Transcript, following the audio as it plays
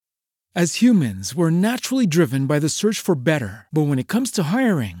As humans, we're naturally driven by the search for better. But when it comes to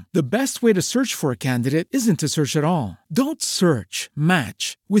hiring, the best way to search for a candidate isn't to search at all. Don't search,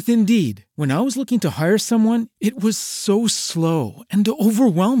 match with Indeed. When I was looking to hire someone, it was so slow and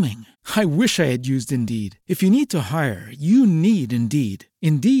overwhelming. I wish I had used Indeed. If you need to hire, you need Indeed.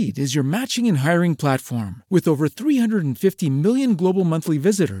 Indeed is your matching and hiring platform with over 350 million global monthly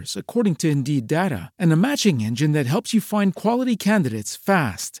visitors, according to Indeed data, and a matching engine that helps you find quality candidates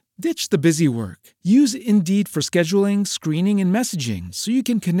fast. Ditch the busy work. Use Indeed for scheduling, screening, and messaging so you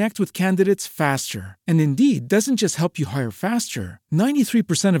can connect with candidates faster. And Indeed doesn't just help you hire faster.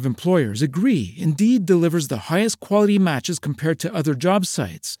 93% of employers agree Indeed delivers the highest quality matches compared to other job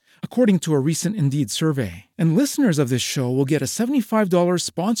sites, according to a recent Indeed survey. And listeners of this show will get a $75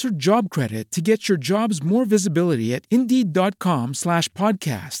 sponsored job credit to get your jobs more visibility at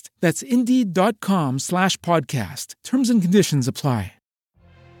Indeed.com/podcast. That's Indeed.com/podcast. Terms and conditions apply.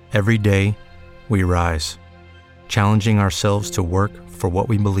 Every day, we rise, challenging ourselves to work for what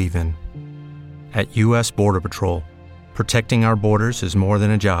we believe in. At U.S. Border Patrol, protecting our borders is more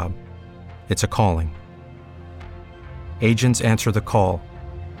than a job. It's a calling. Agents answer the call,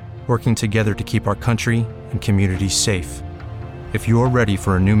 working together to keep our country and communities safe. If you're ready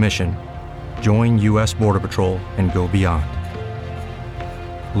for a new mission, join U.S. Border Patrol and go beyond.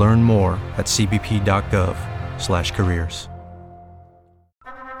 Learn more at cbp.gov/careers.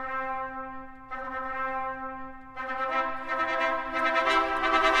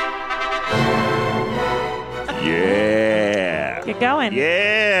 Yeah. You're going.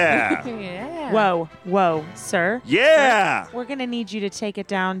 Yeah. Yeah. Whoa, sir. Yeah. We're going to need you to take it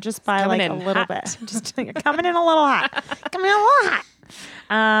down just by coming like a in little hot. bit. Just you're coming in a little hot. Coming in a little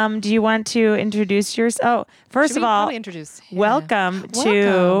hot. Do you want to introduce yourself? Oh, first Should of we all, probably introduce him? welcome to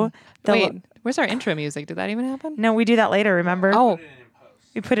Welcome. the. Wait, where's our intro music? Did that even happen? No, we do that later, remember? Oh,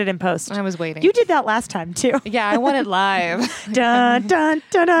 We put it in post. I was waiting. You did that last time, too. Yeah, I want it live. Dun, dun,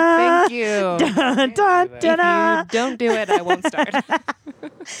 dun, dun. Thank you. Dun, dun, If dun, dun. you don't do it, I won't start.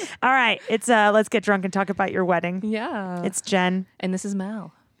 All right. It's let's get drunk and talk about your wedding. Yeah. It's Jen. And this is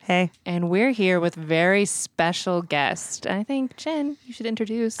Mal. Hey. And we're here with very special guest. I think, Jen, you should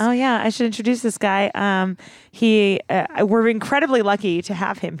introduce. Oh yeah, I should introduce this guy. We're incredibly lucky to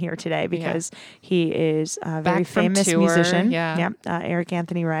have him here today because he is a very Back from famous tour, musician. yeah. Yep. Eric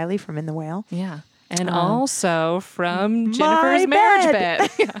Anthony Riley from In the Whale. Yeah. And also from Jennifer's My marriage bed.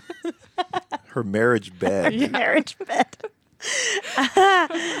 bed. Her marriage bed. Marriage bed.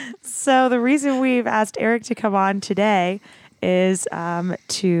 So the reason we've asked Eric to come on today is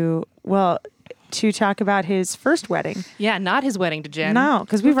to talk about his first wedding. Yeah, not his wedding to Jen. No,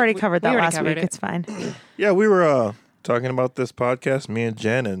 because we've already covered that already last covered week. it. It's fine. Yeah, we were talking about this podcast, me and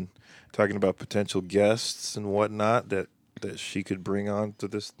Jen, and talking about potential guests and whatnot that she could bring on to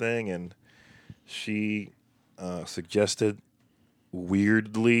this thing. And she suggested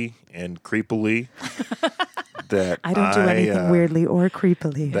weirdly and creepily that I don't do anything weirdly or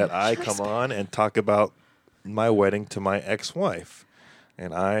creepily. that I come on and talk about my wedding to my ex-wife.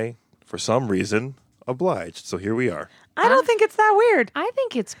 And I, for some reason, obliged. So here we are. I don't think it's that weird. I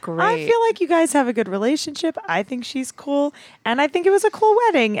think it's great. I feel like you guys have a good relationship. I think she's cool. And I think it was a cool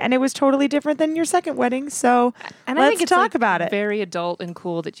wedding. And it was totally different than your second wedding. So And I let's think it's talk about it. Very adult and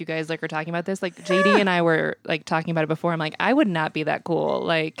cool that you guys are talking about this. Like JD and I were talking about it before. I'm like, I would not be that cool.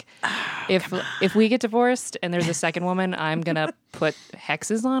 Like if we get divorced and there's a second woman, I'm gonna put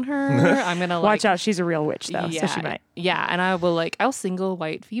hexes on her. I'm gonna Watch out. She's a real witch, though. Yeah, So she might. Yeah, and I'll single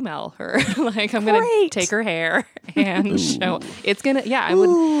white female her. Like I'm gonna Great. take her hair and show. It's gonna. Yeah, I would.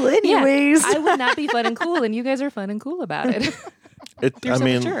 Ooh, anyways. Yeah, I would not be fun and cool, and you guys are fun and cool about it. You're so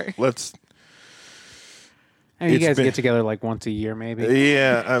mature. let's. I mean, you It's guys been- get together like once a year, maybe.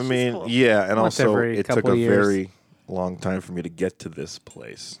 Yeah, I mean, cool. yeah, and Once also every it took couple a years. very long time for me to get to this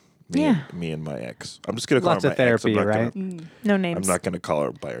place. Yeah. Me and my ex. I'm just gonna call Lots her of my ex. therapy, I'm not right? Gonna, No I'm names. not gonna call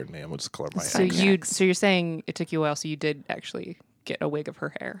her by her name. I'll just call her my So ex. so you're saying it took you a while. So you did actually get a wig of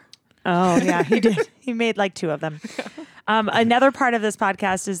her hair. Oh, yeah, he did. He made like 2 of them. Another part of this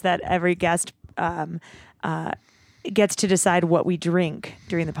podcast is that every guest gets to decide what we drink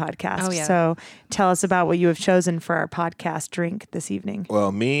during the podcast. Oh, yeah. So tell us about what you have chosen for our podcast drink this evening.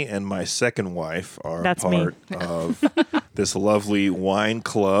 Well, me and my second wife are That's me. part of this lovely wine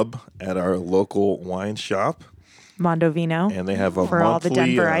club at our local wine shop, Mondovino and they have a for all the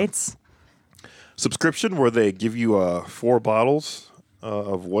monthly Denverites. subscription where they give you 4 bottles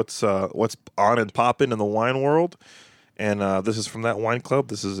of what's on and popping in the wine world, and this is from that wine club.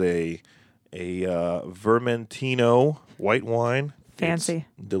 This is a Vermentino white wine. Fancy.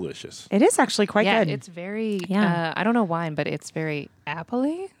 It's delicious. It is actually quite yeah, good. it's very. Yeah. I don't know wine, but it's very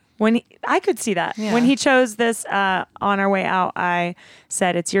appley. I could see that. Yeah. When he chose this on our way out, I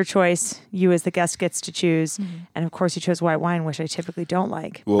said, it's your choice. You as the guest gets to choose. And of course, you chose white wine, which I typically don't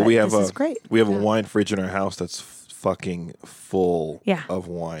like. Well, But we have this is great. we have a wine fridge in our house that's fucking full Yeah. of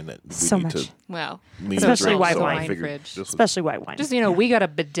wine that we So need much. to Wow. leave Especially and drink, white so I wine. figured Fridge. this was- Especially white wine. Just, we got a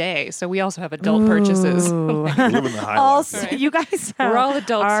bidet, so we also have adult purchases. Ooh. we live in the Highlands. Also, Right. you guys We're all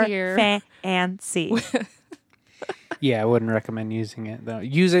adults are here. fancy. Yeah, I wouldn't recommend using it though.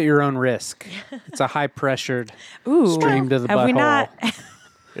 Use at your own risk. It's a high pressured Ooh. stream to the Have butthole. we not?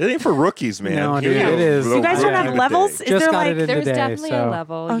 It ain't for rookies, man. No, Here dude, you go. it is. The You guys don't rookie have of the levels? day. Is Just there got like? it in There's today, definitely so. a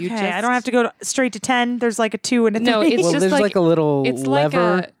level. Okay, You just, I don't have to go straight to 10. There's like a 2 and a 3. No, it's Well, just there's like a little it's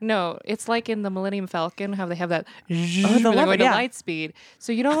lever. Like it's like in the Millennium Falcon how they have that the when they're lever, going to yeah. light speed.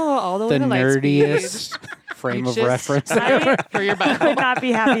 So you don't go all the way the to light speed. nerdiest frame You of just- reference. I for your could butthole. not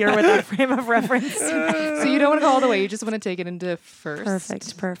be happier with that frame of reference. So you don't want to go all the way. You just want to take it into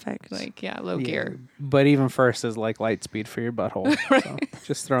first. Perfect. Like low gear. But even first is like light speed for your butthole. So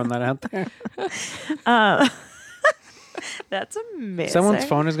just throwing that out there. That's amazing. Someone's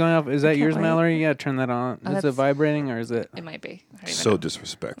phone is going off. Is that can't yours, wait. Mallory? Yeah, turn that on. Is it that's- vibrating or is it? It might be. I don't even So know.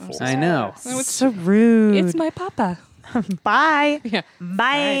 disrespectful. I know. So rude. It's my papa. Bye. Yeah.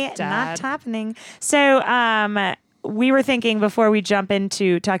 Bye. Right, Dad. Not happening. So, we were thinking before we jump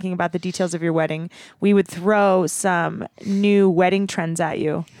into talking about the details of your wedding, we would throw some new wedding trends at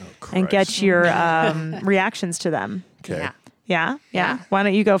you and get Christ. your reactions to them. Okay. Yeah. Yeah? Yeah. Why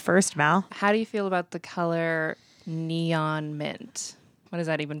don't you go first, Mal? How do you feel about the color neon mint? What does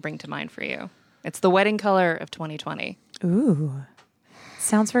that even bring to mind for you? It's the wedding color of 2020. Ooh.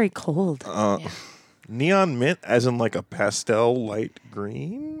 Sounds very cold. Neon mint, as in like a pastel light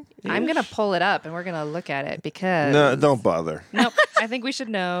green? I'm going to pull it up and we're going to look at it because. No, don't bother. Nope. I think we should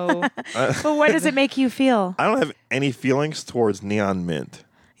know. But what does it make you feel? I don't have any feelings towards neon mint.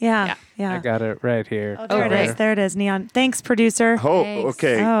 Yeah. I got it right here. Oh, there it right. is. There it is. Neon. Thanks, producer. Oh, Thanks.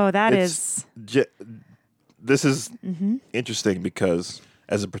 okay. Oh, that It's is. this is interesting because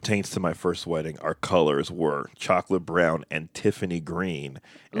as it pertains to my first wedding, our colors were chocolate brown and Tiffany green.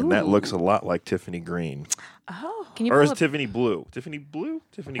 And that looks a lot like Tiffany green. Can you Or pull is up? Tiffany blue? Tiffany blue?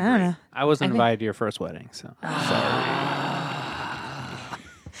 Tiffany I green? don't know. I wasn't think- invited to your first wedding, so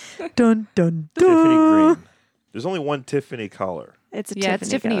Dun, dun, Tiffany dun. green. There's only one Tiffany color. It's a Yeah, it's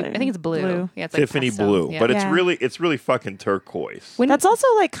Tiffany. color. I think it's blue. Yeah, it's like Tiffany pastel. blue. Yeah. But Yeah. it's really fucking turquoise. When, That's also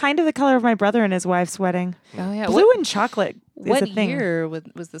like kind of the color of my brother and his wife's wedding. oh, yeah. Blue and chocolate is What a thing. year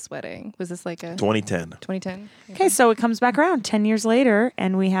was this wedding? Was this like a 2010. 2010? Okay, so it comes back around 10 years later,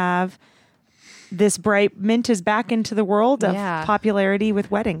 and we have this bright mint is back into the world of Yeah. popularity with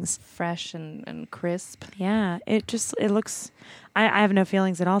weddings. Fresh and crisp. Yeah, it looks. I have no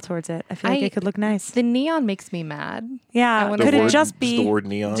feelings at all towards it. I feel like I- it could look nice. The neon makes me mad. I Yeah, wonder could if it word- just the be? word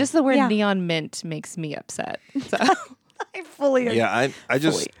neon? Just the word Yeah. neon mint makes me upset. So I fully. yeah, I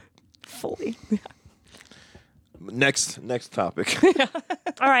just fully. next topic.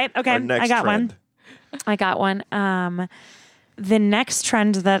 All right. Okay. Our next I got trend. one. I got one. The next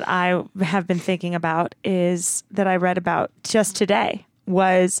trend that I have been thinking about is that I read about just today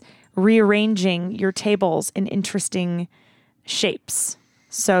was rearranging your tables in interesting shapes.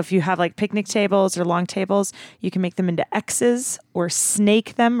 So if you have like picnic tables or long tables, you can make them into X's or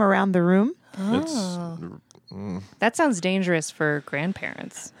snake them around the room. that sounds dangerous for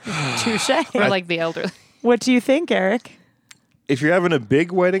grandparents Touche. or like the elderly. What do you think, Eric? If you're having a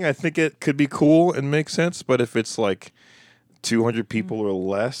big wedding, I think it could be cool and make sense. But if it's like 200 people or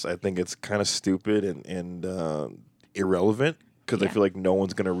less, I think it's kind of stupid and irrelevant because I Yeah. feel like no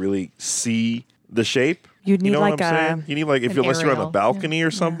one's going to really see the shape. You'd need you know like what I'm a- saying? You need like if an you're unless you're on aerial. a balcony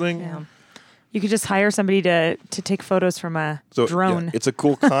or something. Yeah. You could just hire somebody to take photos from a So drone. yeah, it's a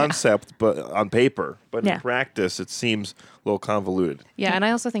cool concept, but on paper, but Yeah. in practice, it seems a little convoluted. Yeah, and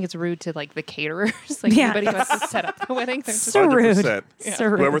I also think it's rude to like the caterers, like Yeah. anybody who has to set up the wedding. They're just- So rude. 100%. So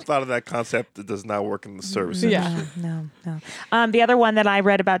rude. Whoever thought of that concept, it does not work in the service. Yeah. No. The other one that I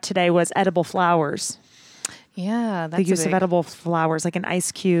read about today was edible flowers. Yeah, that's The use a of big, edible flowers, like in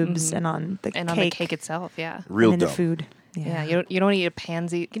ice cubes and on the and cake, on the cake itself. Yeah, Real and in dumb. the food. yeah. You don't eat a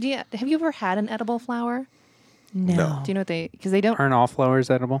pansy. Have you ever had an edible flower? No. Do you know what they? Because they don't. aren't all flowers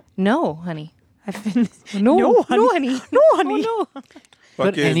edible? No, honey. I've been No, No, honey. no, honey. No, honey. Oh, no. Put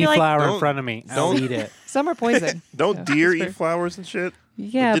Fucking- any like- flower in Don't- front of me. I'll don't- eat it. Some are poison. Don't deer fair. eat flowers and shit?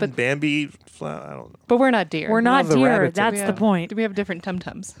 Yeah, Didn't but Bambi eat flower? I don't know. we're not deer. We're not the deer. rabbits That's We the have- point. We have different tum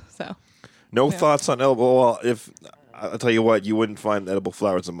tums. So No thoughts on elbow. Well, if I'll tell you what, you wouldn't find edible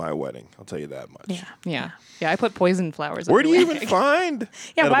flowers at my wedding. I'll tell you that much. Yeah. I put poison flowers. Where do you everywhere. even find?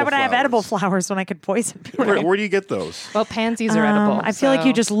 Yeah, why edible would I have edible flowers? flowers when I could poison people? Where do you get those? Well, pansies are edible. I feel like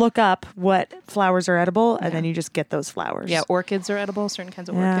you so- just look up what flowers are edible, and then you just get those flowers. Yeah, orchids are edible. Certain kinds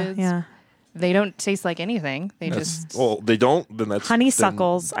of yeah, orchids. yeah. They don't taste like anything. They just. Well, they don't. Then that's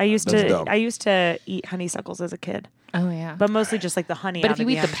Honeysuckles. I used that's to. dumb. I used to eat honeysuckles as a kid, Oh yeah. but mostly just like the honey. But out if you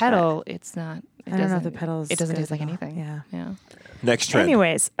of eat the end, petal, it's not. It I don't know if the doesn't- petal is It doesn't good taste like at all. anything. Yeah. Yeah. Next But trend.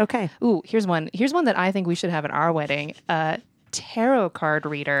 anyways, okay. Ooh, here's one. Here's one that I think we should have at our wedding. A tarot card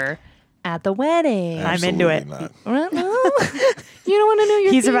reader at the wedding. I'm into it. Absolutely not. What? No? You don't want to know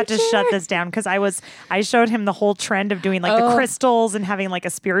your He's about to future? shut this down because I showed him the whole trend of doing like the Oh. crystals and having like a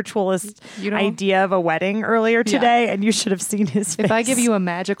spiritualist You know- idea of a wedding earlier today, and you should have seen his face. If I give you a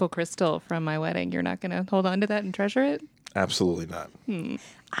magical crystal from my wedding, you're not going to hold on to that and treasure it? Absolutely not.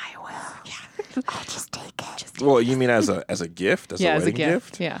 I will. Yeah. I'll just take it. Well, you mean as a gift? As a As a wedding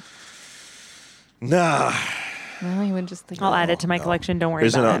gift. Yeah. Nah. No, you wouldn't just think. I'll add it to my collection. Don't worry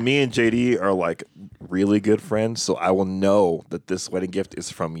Isn't about it. me and JD are like really good friends, so I will know that this wedding gift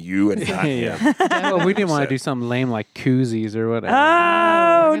is from you and not Yeah. him. Well, we didn't want to do something lame like koozies or whatever.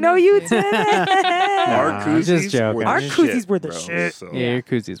 Oh, no, you didn't. Our Nah, koozies just joking. were the Our koozies shit, were the bro, shit. so- Yeah, your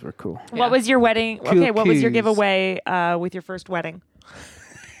koozies were cool. What was your wedding? Cool Okay, what was your cues. giveaway with your first wedding?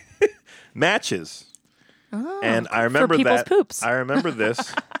 Matches. And I remember people's that. poops. I remember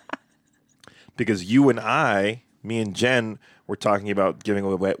this because you and I, me and Jen, were talking about giving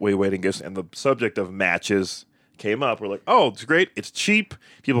away wedding gifts, and the subject of matches came up. We're like, "Oh, it's great! It's cheap.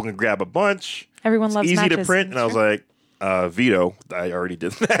 People can grab a bunch. Everyone It's loves easy to matches. print." And I was like, "Veto, I already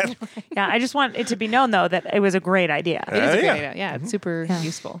did that." Yeah, I just want it to be known though that it was a great idea. It is a great yeah. idea. Yeah, it's super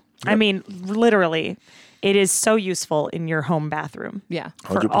useful. I mean, literally, it is so useful in your home bathroom. Yeah.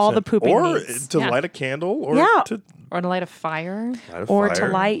 For all the 100%. pooping or needs. to Yeah. light a candle, or Yeah. to Or to light a fire. light a Or fire. to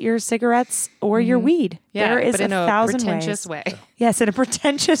light your cigarettes or your weed. Yeah, there is but in a 1,000 pretentious ways. way. Yes, in a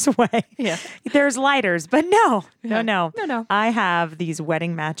pretentious way. Yeah. There's lighters, but no. No. I have these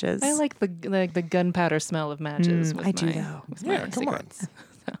wedding matches. I like the gunpowder smell of matches. with I do my, though. With Yeah, my come on. cigarettes.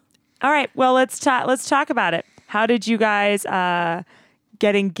 All right. Well, let's talk about it. How did you guys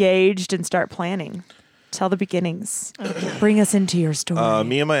get engaged and start planning? Tell the beginnings. Bring us into your story.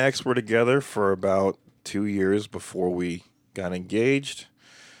 Me and my ex were together for about 2 years before we got engaged.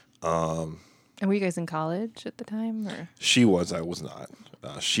 And were you guys in college at the time? Or She was, I was not.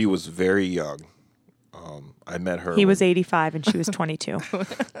 She was very young. I met her. He was when- 85 and she was 22.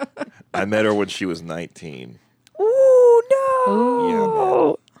 I met her when she was 19. Ooh,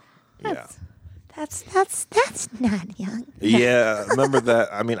 no. Yeah. That's not young. Yeah, remember that?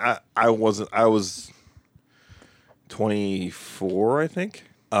 I mean, I was 24, I think.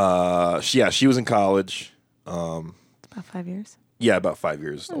 She was in college. About 5 years. Yeah, about 5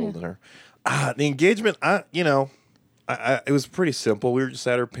 years older than her. The engagement, it was pretty simple. We were just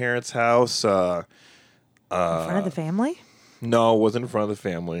at her parents' house. In front of the family? No, it wasn't in front of the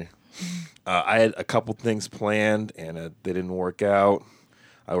family. I had a couple things planned, and they didn't work out.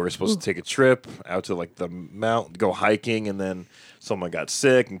 We were supposed to take a trip out to like the mountain, go hiking, and then someone got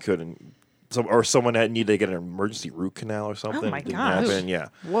sick and couldn't. Someone needed to get an emergency root canal or something. my It didn't gosh. happen. Yeah.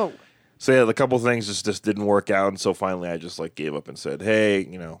 Whoa. So yeah, a couple things just didn't work out, and so finally I just like gave up and said, "Hey,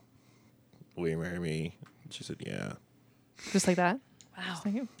 will you marry me?" And she said, "Yeah." just like that? Wow.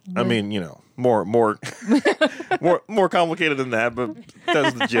 I mean, more more complicated than that, but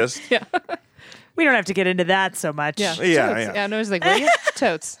that's the gist. Yeah. We don't have to get into that so much. Yeah. Yeah, Totes. yeah. Yeah. No, it's like, will you?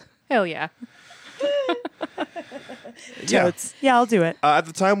 Totes. Hell yeah. Yeah. Totes. Yeah, I'll do it. At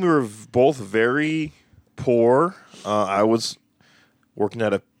the time, we were both very poor. I was working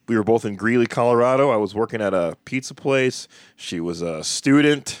we were both in Greeley, Colorado. I was working at a pizza place. She was a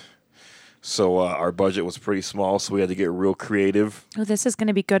student. So our budget was pretty small, so we had to get real creative Oh, this is going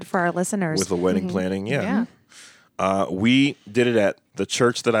to be good for our listeners. with the wedding planning. Yeah. We did it at the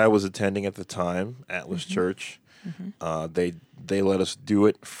church that I was attending at the time, Atlas Church. They let us do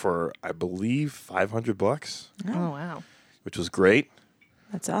it for, I believe, $500, Oh, wow. which was great.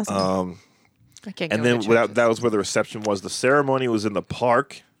 That's awesome. I can't And go then to churches. that was where the reception was. The ceremony was in the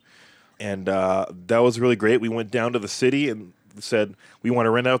park, and that was really great. We went down to the city and said, we want to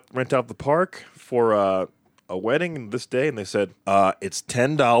rent out the park for a wedding this day, and they said it's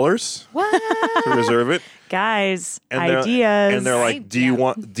 $10 to reserve it. Guys, And ideas. And they're like, do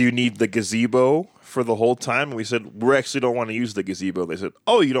you need the gazebo for the whole time? And we said, we actually don't want to use the gazebo. They said,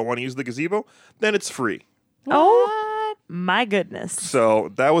 oh, you don't want to use the gazebo? Then it's free. oh, my goodness.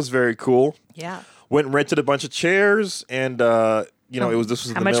 So that was very cool. Yeah. Went and rented a bunch of chairs, and this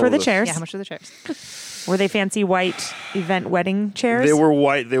was How the much middle were of the chairs? Yeah. How much are the chairs? Were they fancy white event wedding chairs? They were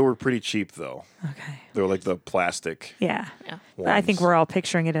white. They were pretty cheap though. Okay. They were like the plastic. Yeah. Yeah. I think ones. we're all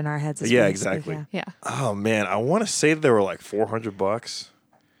picturing it in our heads. As Yeah, we speak, exactly. yeah. Yeah. Oh man, I want to say they were like $400.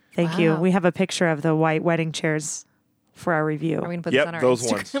 Thank you. Wow. We have a picture of the white wedding chairs for our review. Are we gonna put this on Yep, our those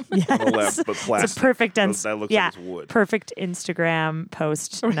Instagram? ones on the left, but plastic. It's a perfect That looks like it's wood. perfect Instagram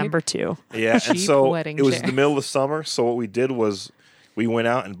post Right. number 2. Yeah, and Cheap so wedding it was chair. the middle of the summer. So what we did was we went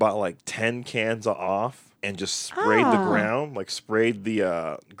out and bought like 10 cans of off and just sprayed the Oh. ground, like sprayed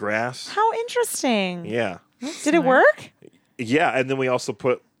the grass. How interesting. Yeah, Did it work? yeah, and then we also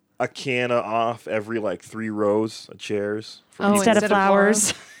put a can of off every like 3 rows of chairs. For Oh, each- Instead of instead of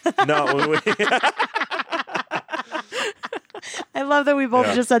flowers. no, I love that we both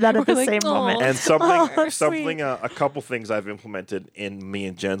Yeah. just said that at the We're like, same "Aw." moment. and something, Oh, something, a couple things I've implemented in me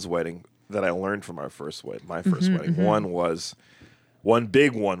and Jen's wedding that I learned from our first wedding. My 1st wedding. One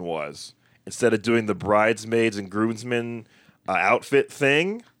big one was instead of doing the bridesmaids and groomsmen outfit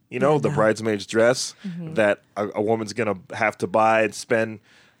thing, you know, the bridesmaid's dress that a woman's gonna have to buy and spend,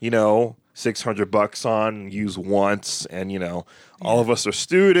 you know, $600 on and use once, and you know, all of us are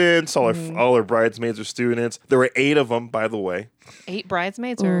students. All our bridesmaids are students. There were 8 of them, by the way. 8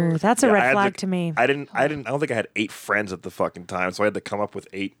 bridesmaids or Ooh, that's a Yeah, I red had flag to me. I don't think I had 8 friends at the fucking time, so I had to come up with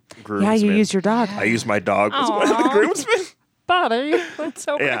 8 Yeah, groomsmen. you used your dog. I used my dog as one of the Aw. groomsmen. buddy? That's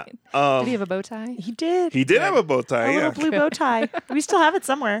so Yeah. great. Did he have a bow tie? He did. He did have a bow tie. a Yeah. little blue bow tie. We still have it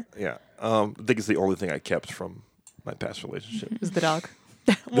somewhere. Yeah. I think it's the only thing I kept from my past relationship. Was the dog?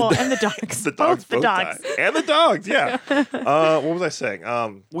 Well, and the dogs. The dog's Both the bow dogs. tie. And the dogs, yeah. What was I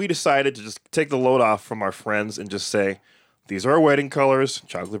saying? We decided to just take the load off from our friends and just say, these are our wedding colors,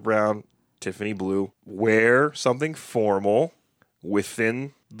 chocolate brown, Tiffany blue. Wear something formal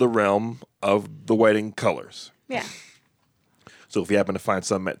within the realm of the wedding colors. Yeah. So if you happen to find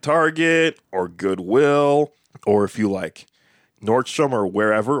some at Target or Goodwill, or if you like Nordstrom or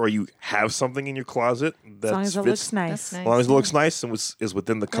wherever, or you have something in your closet that As long as it looks nice. That's nice. as long as it looks nice and is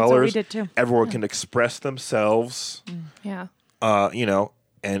within the what we colors, did too. everyone can express themselves. Yeah. You know,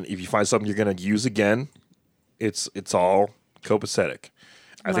 and if you find something you're going to use again, it's all copacetic.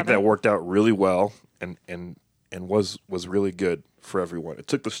 I Love think it. that worked out really well and was really good for everyone. It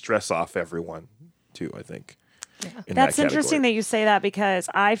took the stress off everyone too, I think. in That's that interesting category. that you say that because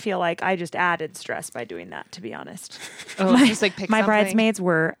I feel like I just added stress by doing that, to be honest. Oh, just like pick My something. bridesmaids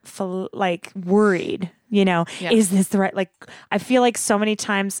were like worried, you know, Yeah. is this the right, like, I feel like so many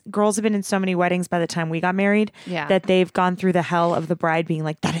times girls have been in so many weddings by the time we got married Yeah. that they've gone through the hell of the bride being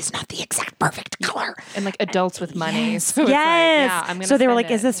like, that is not the exact perfect color. And like adults with money. Yes. So it's like, yeah, I'm gonna so they were spend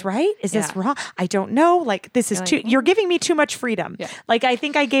like, is it. this right? Is this Yeah. wrong? I don't know. Like, this is You're too, like, you're giving me too much freedom. Yeah. Like, I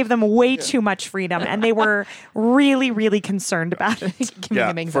think I gave them way too much freedom and they were really, really concerned about it. Giving Yeah,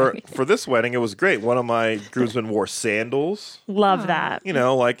 them anxiety. for this wedding, it was great. One of my groomsmen wore sandals. Love that. You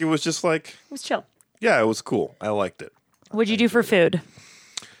know, like it was just like, It was chill. yeah, it was cool. I liked it. What'd you do for food?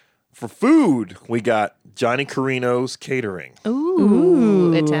 For food, we got Johnny Carino's Catering.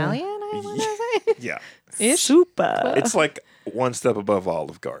 Ooh, Italian, I want to say. Yeah, Super. it's like one step above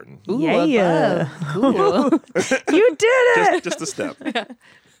Olive Garden. Yeah. Cool. You did it. Just a step.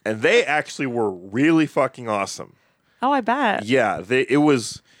 And they actually were really fucking awesome. Oh, I bet. Yeah, it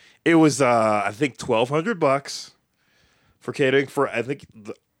was I think $1,200 for catering for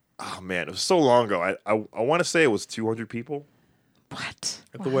oh man, it was so long ago. I want to say it was 200 people What?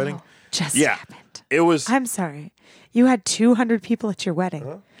 at the wedding. Just Yeah. happened. It was I'm sorry. You had 200 people at your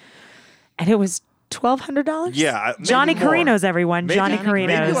wedding, and it was $1,200. Yeah, maybe Johnny more. Carino's, everyone. Maybe- Johnny maybe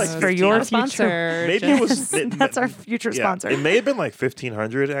Carino's like for 15. your Not a future. Sponsor. maybe Jen. it was That's our future yeah, sponsor. It may have been like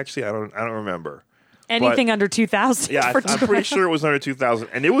 1,500 actually. I don't remember. Anything under 2,000. Yeah, for I'm pretty sure it was under 2,000,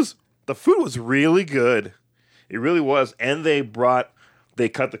 and the food was really good. It really was, and they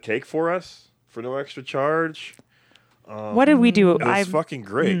cut the cake for us for no extra charge. What did we do? It was fucking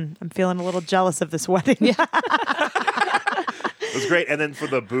great. I'm feeling a little jealous of this wedding. It was great. And then for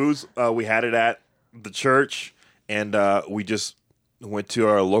the booze, we had it at the church, and we just went to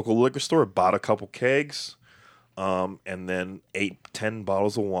our local liquor store, bought a couple kegs, and then 8-10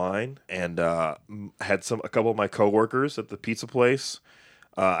 bottles of wine, and had a couple of my coworkers at the pizza place.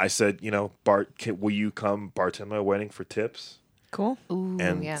 I said, Bart, will you come bartend my wedding for tips? Cool. Ooh,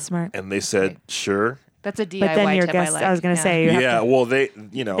 And- yeah. Smart. And they said, sure. That's a DIY But then your tip guests, I like. I was going to say, you have Yeah. to, Well, they,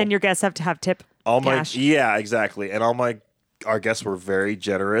 then your guests have to have tip all my cash. yeah, exactly, and our guests were very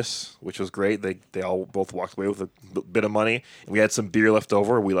generous, which was great. They all both walked away with a bit of money, and we had some beer left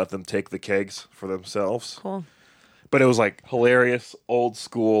over. We let them take the kegs for themselves. Cool. But it was like hilarious, old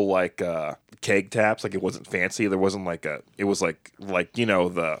school, like keg taps. Like it wasn't fancy. There wasn't like it was like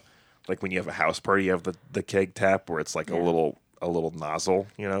the like when you have a house party, you have the keg tap where it's like a little nozzle.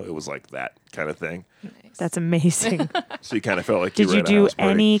 It was like that kind of thing. That's amazing. So you kind of felt like Did you were you at a do house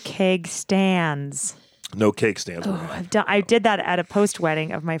party. any keg stands? No cake stands. were made. I did that at a post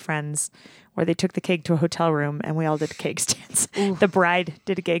wedding of my friends, where they took the cake to a hotel room and we all did cake stands. The bride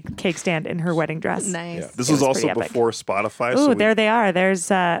did a cake stand in her wedding dress. Nice. Yeah. This It was was also pretty epic. before Spotify. Ooh, so there they are.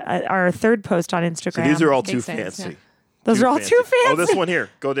 There's our third post on Instagram. So these are all Cake too stands, fancy. yeah. Those are all too fancy. Oh, this one here.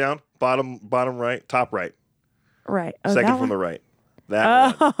 Go down. Bottom right. Top right. Right. Oh, Second that from one? the right.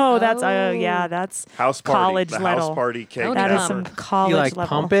 That one. Oh, that's that's House party. college the level. house party cake. Oh, That is Pump. some college You like level.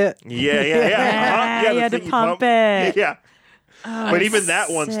 pump it? Yeah. Uh-huh. Yeah, the you had to thing pump it. Yeah. Oh, But even that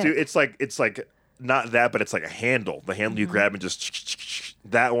one's sick. too. It's like not that, but it's like a handle. The handle you grab and just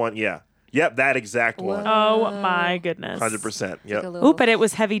that one. Yeah. Yep. That exact one. Oh my goodness. 100%. Yep. Ooh, but it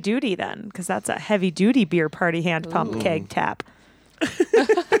was heavy duty then, because that's a heavy duty beer party hand pump keg tap.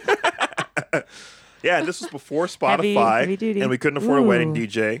 Yeah, and this was before Spotify, heavy duty. and we couldn't afford a wedding Ooh.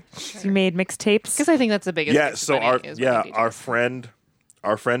 DJ. So you made mixtapes. Because I think that's the biggest. Yeah, thing so with wedding is wedding DJs.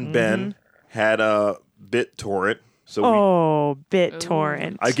 our friend Ben had a BitTorrent. So Oh,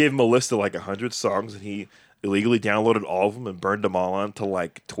 BitTorrent. I gave him a list of like 100 songs, and he illegally downloaded all of them and burned them all onto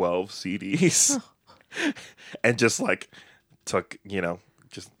like 12 CDs, and just like took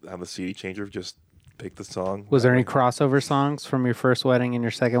just on the CD changer, just pick the song. Was there any crossover songs from your first wedding and your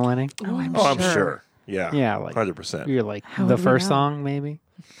second wedding? Oh, I'm sure. Yeah, Yeah, like 100%. You're like would the we first know? song, maybe.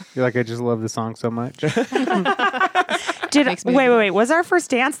 You're like, I just love the song so much. Did Makes me- wait. Was our first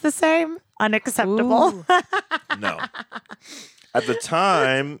dance the same? Unacceptable. No. At the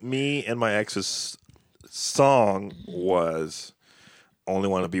time, me and my ex's song was "Only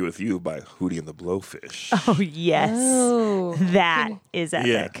Want to Be With You" by Hootie and the Blowfish. Oh yes, Oh. that is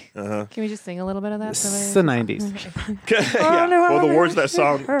epic. Uh-huh. Can we just sing a little bit of that? It's the 90s. Yeah. Well, the words of that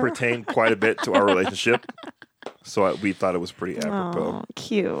song pertain quite a bit to our relationship, so we thought it was pretty apropos. Oh,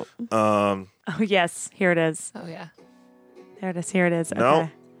 cute. Um, Oh yes, here it is. Oh yeah. There it is. Here it is. no,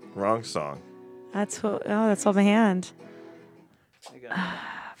 Okay. wrong song. That's that's all my hand.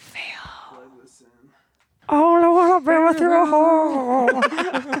 Oh, I want to be with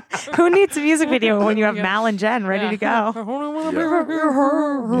you. Who needs a music video when you have Mal and Jen ready to go?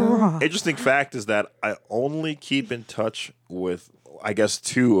 Interesting fact is that I only keep in touch with, I guess,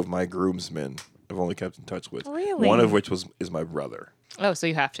 2 of my groomsmen. I've only kept in touch with. Really? One of which is my brother. Oh, so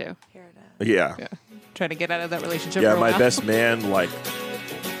you have to Yeah. try to get out of that relationship. Yeah, for a my while. best man, like,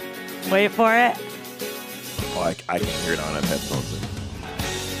 Wait for it. I can hear it on. I have headphones in.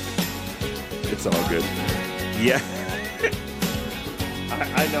 It's all good. Yeah.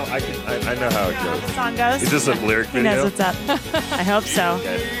 I know. I know how it How the goes. song goes. Is this a lyric He knows video? what's up. I hope so.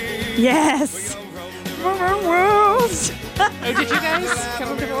 Okay. Yes. Oh, did you guys come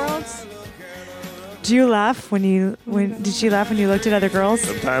from different worlds? Do you laugh did she laugh when you looked at other girls?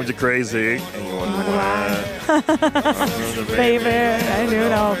 Sometimes you're crazy and you wonder why. Baby, I knew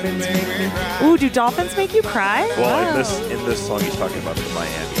dolphins make me. Ooh, do dolphins make you cry? Well, in this song, he's talking about the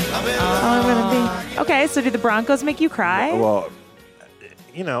Miami. Oh, I'm gonna be. Okay, so do the Broncos make you cry? Well,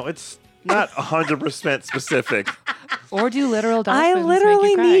 it's not 100% specific. Or do literal dolphins I make literally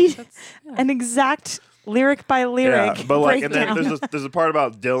you cry? need That's- an exact lyric by lyric Yeah, but like, and then breakdown. there's a part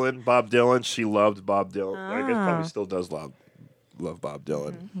about Dylan, Bob Dylan. She loved Bob Dylan. I guess Ah. probably still does love Bob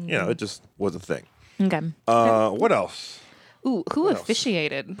Dylan. Mm-hmm. It just was a thing. Okay. What else? Ooh, who else?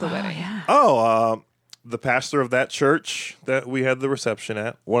 officiated the wedding? Oh, the pastor of that church that we had the reception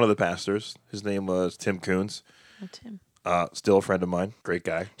at. One of the pastors. His name was Tim Coons. Tim. Still a friend of mine. Great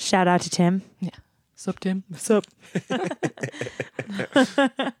guy. Shout out to Tim. Sup, Tim? What's up?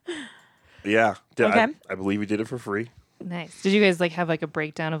 Yeah. Okay. I believe he did it for free. Nice. Did you guys have a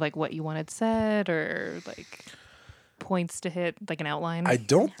breakdown of what you wanted said or points to hit, an outline? I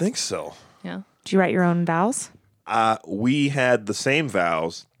don't think so. Yeah. Did you write your own vows? We had the same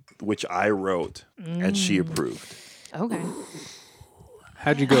vows, which I wrote, and she approved. Okay.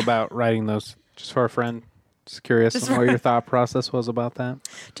 How'd you go about writing those? Just for a friend? Just curious on what your thought process was about that.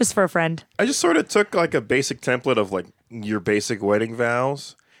 Just for a friend. I just sort of took a basic template of your basic wedding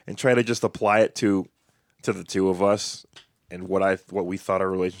vows and try to just apply it to the 2 of us and what we thought our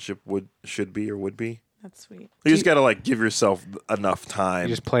relationship should be or would be. That's sweet. You just got to give yourself enough time.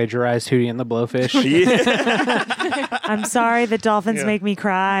 You just plagiarized Hootie and the Blowfish. yeah, I'm sorry the dolphins Yeah. make me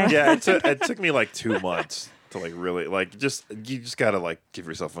cry. yeah. It took me 2 months to really you just got to give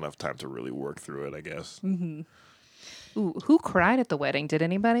yourself enough time to really work through it, I guess. Ooh, who cried at the wedding? Did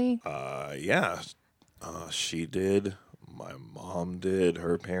anybody? Yeah, she did. My mom did.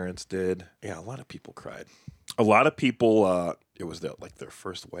 Her parents did. Yeah, a lot of people cried. a lot of people. It was their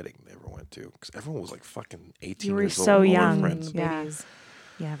first wedding they ever went to because everyone was like fucking 18 You were years so old. All our young. friends. Yeah. Babies.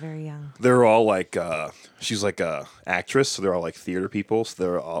 Yeah, very young. They're all like, she's like a actress, so they're all like theater people.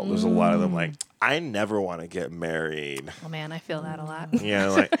 So there's a lot of them like, I never want to get married. Oh man, I feel that a lot. Yeah,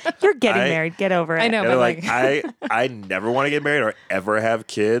 like You're getting I- married. Get over it. I know, they're but like, like, I never want to get married or ever have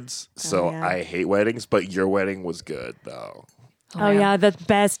kids. So Oh, yeah. I hate weddings, but your wedding was good though. Oh, yeah, the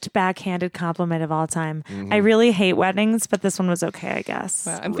best backhanded compliment of all time. Mm-hmm. I really hate weddings, but this one was okay, I guess.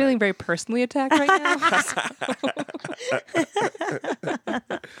 Wow, I'm feeling very personally attacked right now.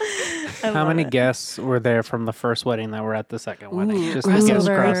 How many guests were there from the first wedding that were at the second wedding? Just the crossover. guest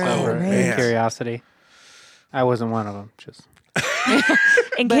crossover. Oh, man. Curiosity. I wasn't one of them. Just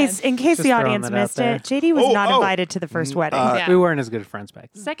In case Just the throwing audience that out missed there. it, JD was Oh, not oh. invited to the first wedding. Yeah. we weren't as good friends back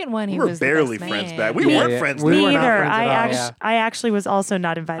then. Second one, he We were was the barely best friends man. back. We Yeah, weren't yeah. friends. We then. were not Neither. friends at all, I yeah. I actually was also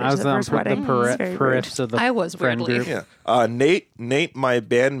not invited I to was the on first wedding. the It's very rude. periphs of the I was friend weirdly. group. Yeah. Nate, my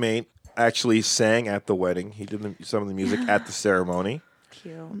bandmate, actually sang at the wedding. He did some of the music at the ceremony.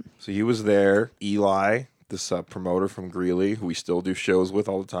 Cute. So he was there. Eli, this promoter from Greeley, who we still do shows with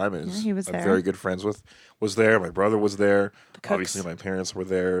all the time, and is he was I'm there. very good friends with, was there. My brother was there. Cooks. Obviously, my parents were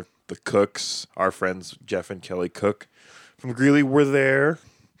there. The Cooks, our friends Jeff and Kelly Cook from Greeley, were there.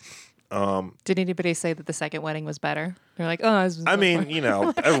 Did anybody say that the second wedding was better? They're like, oh, this was I so mean, fun. you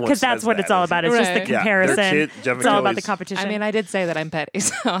know, everyone Because that's says what that, it's all isn't about. it? It's just the Right. Yeah, their comparison. kid- Jeff and It's all about the Kelly's- competition. I mean, I did say that I'm petty,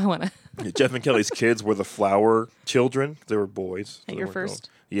 so I want to. Yeah, Jeff and Kelly's kids were the flower children. They were boys. At They your weren't girls. first?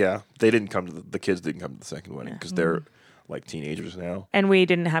 Yeah, they didn't come to the kids didn't come to the second wedding because they're like teenagers now. and we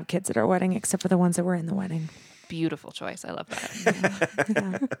didn't have kids at our wedding except for the ones that were in the wedding. Beautiful choice. I love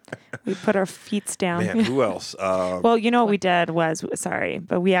that. We put our feet down. Man, who else? Well, you know what we did was, sorry,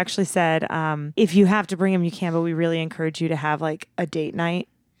 but we actually said, if you have to bring them, you can, but we really encourage you to have like a date night.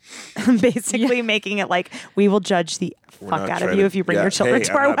 Basically making it like, we will judge the we're fuck not out of trying you to- if you bring yeah, your children hey,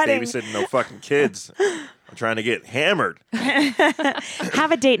 to I'm our not wedding. babysitting no fucking kids. I'm trying to get hammered.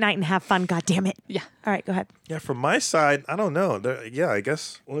 Have a date night and have fun, God damn it. Yeah. All right, go ahead. Yeah, from my side, I don't know. Yeah, I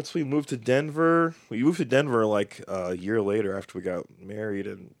guess once we moved to Denver, we moved to Denver like a year later after we got married,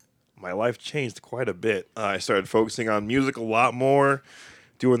 and my life changed quite a bit. I started focusing on music a lot more,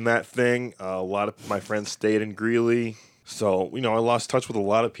 doing that thing. A lot of my friends stayed in Greeley, so I lost touch with a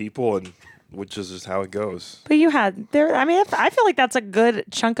lot of people, and which is just how it goes. But you had there. I mean, I feel like that's a good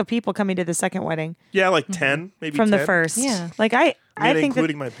chunk of people coming to the second wedding Yeah, like 10, maybe from 10. the first. Yeah. Like I I mean, think that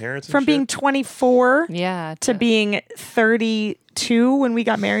including my parents. And from being shit. 24 Yeah. to being 32 when we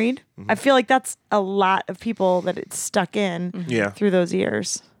got married, I feel like that's a lot of people that it's stuck in Yeah. through those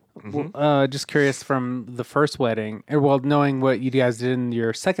years. Just curious from the first wedding, knowing what you guys did in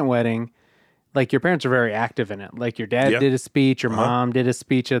your second wedding, like your parents are very active in it. Like your dad Yeah. did a speech, your mom did a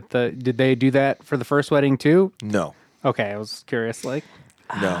speech did they do that for the first wedding too? No, Okay, I was curious, like,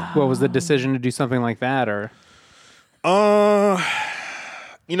 no. what was the decision to do something like that, or?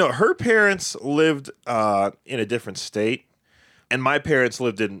 Her parents lived in a different state, and my parents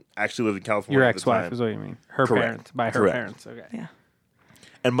lived in California. Your at the ex-wife time. is what you mean. Her Correct. parents, by her Correct. parents. Okay. Yeah.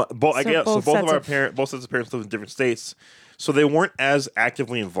 And both of sets our of- parents, both sets of parents lived in different states, so they weren't as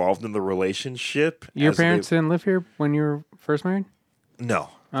actively involved in the relationship. Your as they- parents didn't live here when you were first married? no,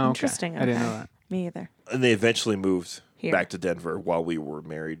 Oh, okay. Interesting. I didn't okay. know that. Me either. and they eventually moved Here. back to Denver while we were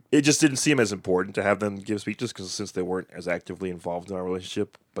married. It just didn't seem as important to have them give speeches since they weren't as actively involved in our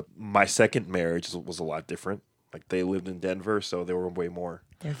relationship. But my second marriage was a lot different. Like they lived in Denver, so they were way more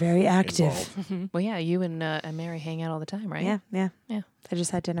They're very active. involved. Well, yeah, you and Mary hang out all the time, right? Yeah, yeah. Yeah. I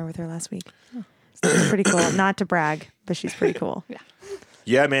just had dinner with her last week. It's pretty cool. Not to brag, but she's pretty cool.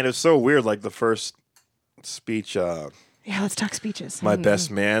 Yeah, man, it was so weird. Like the first speech, Yeah, let's talk speeches. my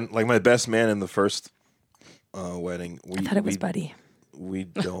best man in the first wedding. I thought it was Buddy. We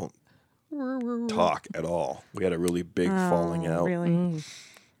don't talk at all. We had a really big falling out, Really?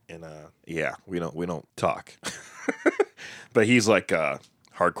 and we don't talk. But he's like a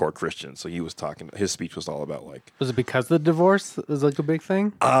hardcore Christian, so he was talking. His speech was all about like, Was it because the divorce was like a big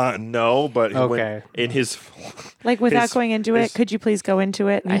thing? no, but Okay. in his Like without His- going into it, his- could you please go into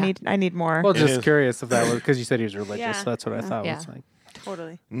it? Yeah. I need more. Well, It just is. curious if that was because you said he was religious. Yeah. So that's what I thought. Yeah. Was like,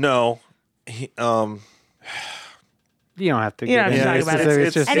 Totally. no, you don't have to. You don't have to into talk it. about It's it. just-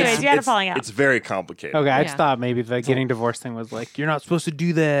 it's just- Anyways, you had a falling out. It's very complicated. Okay, I just Yeah. thought maybe the getting divorced thing was like you're not supposed to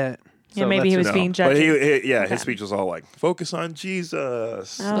do that. Yeah, So maybe he that's was just- being But judgy. his Okay. speech was all like, focus on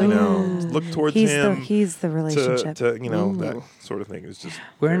Jesus. Oh. Look towards He's him. the relationship. to that sort of thing. It was just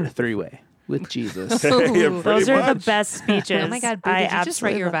We're in a three-way with Jesus. yeah, Ooh. pretty Those are the much. best speeches. Oh my God, Boo, I did you just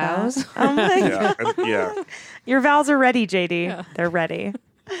write absolutely your love that. vows? Oh my Yeah, and- yeah. Your vows are ready, JD. They're ready.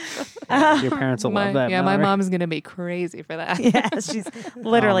 Your parents will love that. my Mallory. mom's gonna be crazy for that. Yeah, she's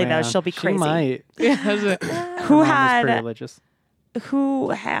literally Oh, though man. she'll be crazy. She might. Who Mom is pretty had religious.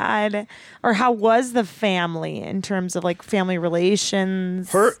 or how was the family in terms of like family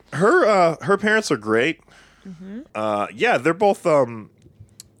relations? Her parents are great. Yeah, they're both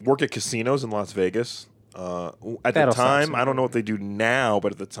work at casinos in Las Vegas. At the That'll time, sound I don't know what they do now,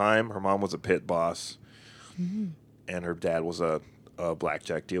 but at the time, her mom was a pit boss, and her dad was a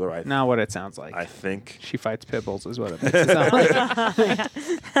blackjack dealer. Not what it sounds like. I think. She fights pit bulls, is what it makes it sound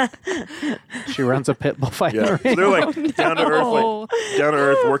like. She runs a pit bull fight. Yeah, so they're like down to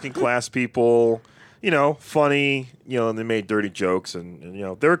earth, working class people. You know, funny. You know, and they made dirty jokes, and you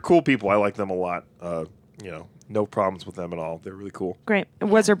know, they're cool people. I like them a lot. You know, no problems with them at all. They're really cool. Great.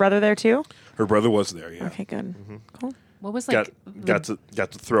 Was her brother there too? Her brother was there. Yeah. Okay, good. Cool. What was like got to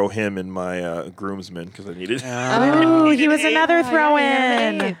throw him in my groomsman because I needed. Oh, he was another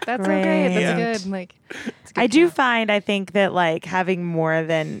throw-in. Right. That's okay. That's Yeah. good. Like, it's good I to do know. find, I think that like having more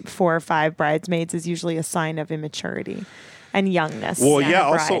than 4 or 5 bridesmaids is usually a sign of immaturity and youngness. Well, in yeah.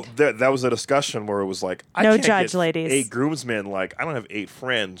 a Also, bride. that was a discussion where it was like, I No can't judge, get ladies. 8 groomsmen. Like, I don't have 8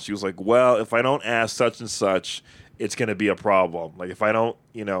 friends. She was like, well, if I don't ask such and such, it's going to be a problem. Like, if I don't,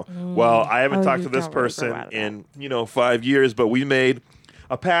 you know, well, I haven't Oh, talked you to this don't really person grow out of in 5 years, but we made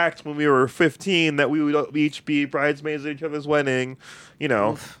a pact when we were 15 that we would each be bridesmaids at each other's wedding. You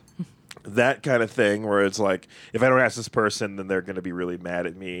know. That kind of thing where it's like, if I don't ask this person, then they're going to be really mad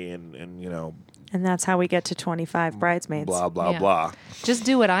at me and you know, And that's how we get to 25 bridesmaids. blah, blah, Yeah. blah. Just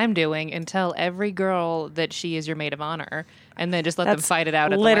do what I'm doing and tell every girl that she is your maid of honor, and then just let them That's fight it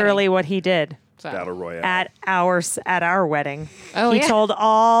out. At literally the what he did wedding. Battle Royale. at our wedding. Oh, he yeah. told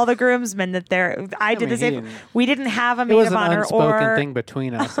all the groomsmen that I did mean, the he same. didn't- We didn't have a It maid was of an honor unspoken or thing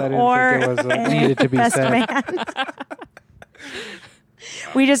between us. I didn't or think it was needed to be best said. man.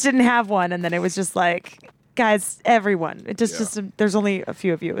 We just didn't have one, and then it was just like, guys, everyone. It just there's only a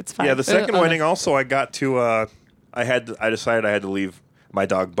few of you. It's fine. Yeah, the second wedding also I got to I decided I had to leave my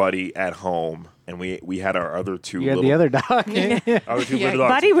dog Buddy at home, and we had our other 2 You had little the other dog. our 2 Yeah. little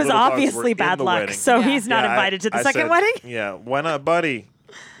dogs. Buddy was little dogs obviously were in bad the luck, wedding. so Yeah. he's not Yeah, invited to the I second said, wedding. Yeah, why not Buddy?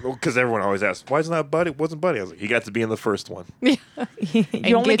 Because everyone always asks, why isn't that Buddy? Wasn't Buddy? I was like, he got to be in the first one. You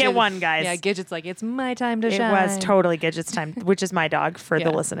And only get Gidget- one, guys. Yeah, Gidget's like, it's my time to It shine. was totally Gidget's time, which is my dog for the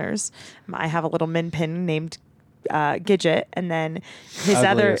Yeah. listeners. I have a little min pin named Gidget, and then his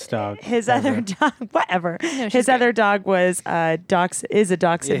Ugliest dog other ever. dog, whatever. she's His great. other dog was a dachshund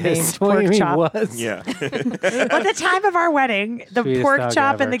named Yes, what do Pork you mean Chop. was? Yeah. At the time of our wedding, the Sweetest Pork dog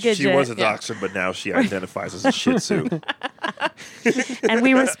Chop ever. and the Gidget, She was a dachshund, but now she identifies as a Shih Tzu. and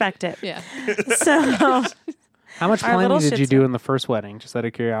we respect it. Yeah. So, How much Our little planning did Shih you Tzu. do in the first wedding? Just out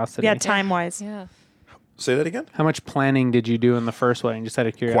of curiosity. yeah, time wise. Yeah. Say that again? How much planning did you do in the first wedding? Just out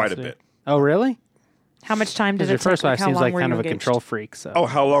of curiosity. bit. Oh, really? How much time did Because it your take? first wife how seems long like were kind you of a engaged? control freak. So. Oh,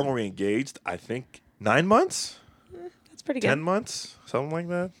 how long were we engaged? I think 9 months? That's pretty good. 10 months? Something like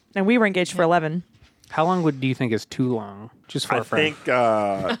that? And we were engaged for 11. How long do you think is too long? Just for I a friend. think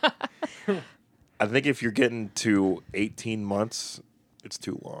I think if you're getting to 18 months, it's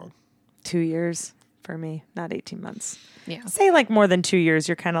too long. 2 years for me, not 18 months. Yeah. Say like more than 2 years,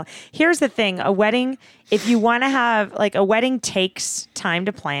 you're kind of. Here's the thing: a wedding, if you want to have like a wedding, takes time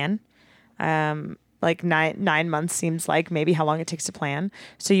to plan. Like 9 months seems like maybe how long it takes to plan.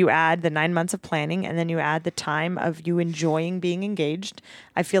 So you add the 9 months of planning, and then you add the time of you enjoying being engaged.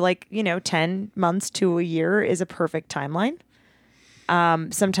 I feel like 10 months to a year is a perfect timeline.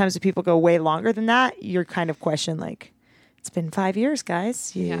 Sometimes if people go way longer than that, you're kind of question like, it's been 5 years,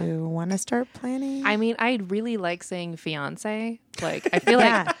 guys. You Yeah. want to start planning? I mean, I really like saying fiance. Like, I feel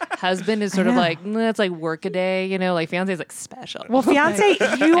Yeah. like husband is sort of like, it's like work a day, like fiance is like special. Well, fiance,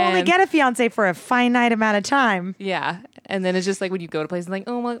 you only And- get a fiance for a finite amount of time. Yeah. And then it's just like when you go to places like,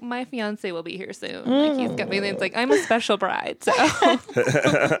 oh, well, my fiance will be here soon. Like, he's got me. And it's like, I'm a special bride. So,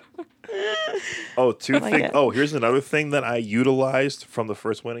 Oh, it. Oh, here's another thing that I utilized from the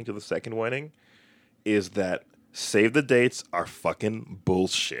first wedding to the second wedding is that save the dates are fucking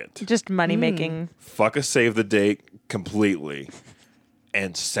bullshit. Just money making. Fuck a save the date completely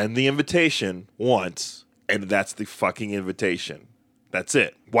and send the invitation once, and that's the fucking invitation. That's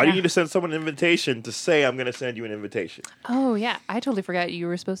it. Why do you need to send someone an invitation to say I'm going to send you an invitation? oh, yeah. I totally forgot you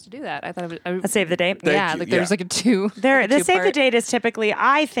were supposed to do that. I thought it was. A save the date. Thank Yeah. you, Like there's yeah. like a two. The save the two-part. date is typically,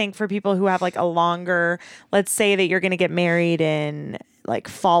 I think, for people who have like a longer, let's say that you're going to get married in like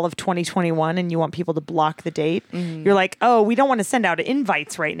fall of 2021 and you want people to block the date, you're like, oh, we don't want to send out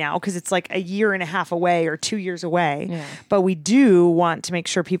invites right now because it's like a year and a half away or 2 years away. Yeah. But we do want to make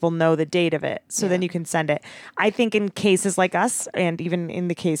sure people know the date of it. So then you can send it. I think in cases like us, and even in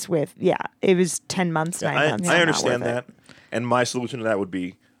the case with, it was 10 months, 9 months. I not understand worth it. that. And my solution to that would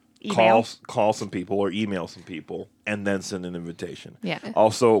be Email? call some people or email some people and then send an invitation. Yeah.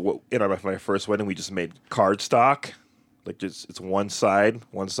 Also, in my first wedding, we just made cardstock. Like it's one side.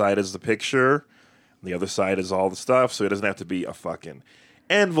 One side is the picture. And the other side is all the stuff. So it doesn't have to be a fucking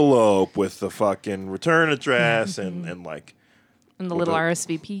envelope with the fucking return address and like. And the little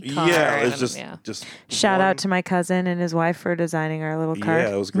RSVP card. Yeah, it's and, just Shout one- out to my cousin and his wife for designing our little card.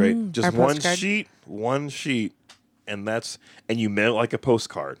 Yeah, it was great. Just Our one postcard. sheet, and you mail it like a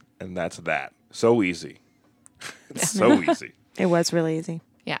postcard, and that's that. So easy. It's so easy. It was really easy.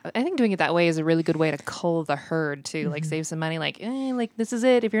 Yeah, I think doing it that way is a really good way to cull the herd too. Like save some money. Like this is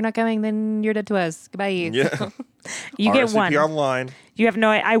it. If you're not coming, then you're dead to us. Goodbye. Yeah. You get RSVP one. online. You have no.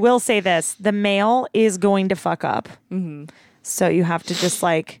 I will say this: the mail is going to fuck up. So you have to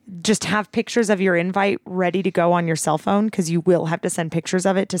just have pictures of your invite ready to go on your cell phone because you will have to send pictures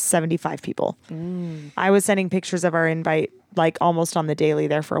of it to 75 people. I was sending pictures of our invite like almost on the daily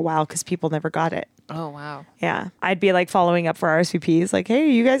there for a while because people never got it. Oh wow. Yeah. I'd be like following up for RSVPs like, hey, are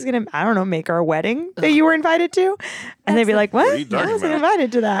you guys going to, I don't know, make our wedding that you were invited to? And they'd be like, what? What are you I talking wasn't about?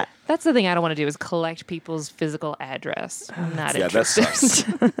 invited to that. That's the thing I don't want to do is collect people's physical address. I'm not Yeah, that interested.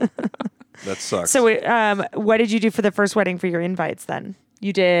 sucks. That sucks. So what did you do for the first wedding for your invites then?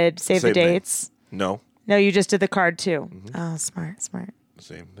 You did save the Same thing. dates? No, No, you just did the card too. Oh, smart.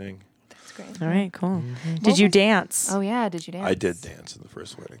 same thing. That's great. All right, cool. Did you dance Oh yeah, did you dance? I did dance in the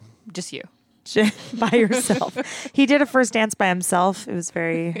first wedding. Just you. by yourself? He did a first dance by himself. It was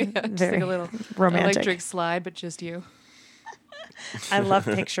very, Just very like a little romantic. electric slide, but just you. I love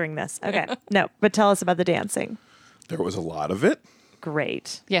picturing this. Okay, no, but tell us about the dancing. There was a lot of it.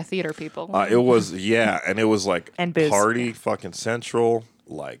 Great. Yeah, theater people. It was and it was like And booze. party fucking central.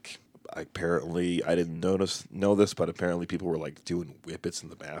 Like apparently, I didn't know this, but apparently people were like doing whippets in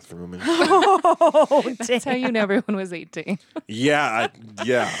the bathroom and shit. Oh, That's how you know everyone was 18. yeah.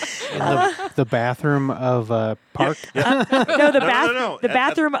 The bathroom of a park. no, no. the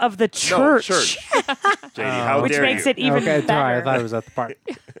bathroom of the church, No, church. JD, how which dare makes you? it even Okay, sorry, I better. thought it was at the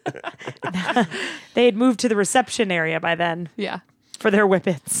park. They had moved to the reception area by then Yeah. for their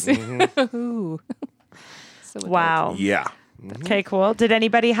whippets. Ooh. So adult. Wow. Yeah. Okay, cool. Did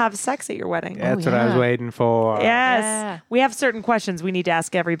anybody have sex at your wedding? That's what I was yeah. waiting for. Yes. Yeah. We have certain questions we need to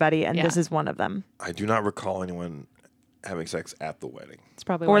ask everybody, and Yeah. this is one of them. I do not recall anyone having sex at the wedding. It's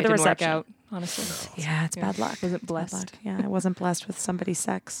probably Or why the it didn't reception. work out, honestly. Yeah, it's bad luck. Was it Bad blessed? luck. Yeah, I wasn't blessed with somebody's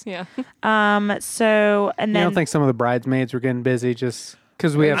sex. Yeah. So, and You then don't think some of the bridesmaids were getting busy just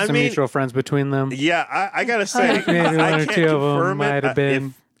because we have I some mean- mutual friends between them? Yeah, I gotta say, Maybe one I or can't two of them confirm might it. have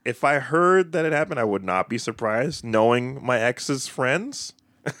been. If I heard that it happened, I would not be surprised, knowing my ex's friends.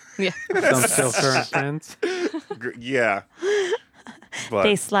 Yeah. Some still current friends. Yeah, but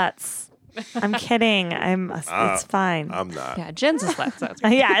they sluts. I'm kidding. It's fine. I'm not. Yeah, Jen's a slut. So that's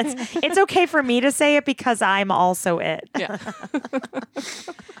right. Yeah, it's okay for me to say it because I'm also it. Yeah.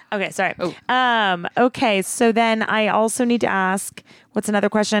 Okay, sorry. Oh. Okay, so then I also need to ask. What's another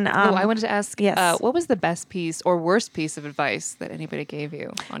question? I wanted to ask, yes. what was the best piece or worst piece of advice that anybody gave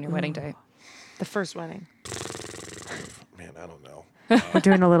you on your wedding day? the first wedding. Man, I don't know. We're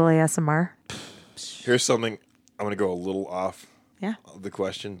doing a little ASMR. Here's something. I'm gonna go a little off Yeah. the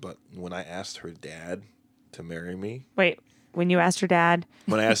question, but when I asked her dad to marry me, Wait. When you asked your dad,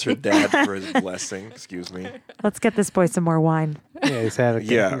 when I asked her dad for his blessing, excuse me, let's get this boy some more wine. Yeah, he's had a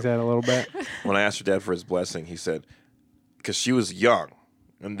little bit. when I asked her dad for his blessing, he said, because she was young,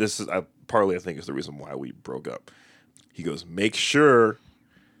 and this is partly I think is the reason why we broke up. He goes, make sure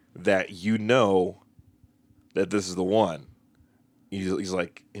that you know that this is the one. He's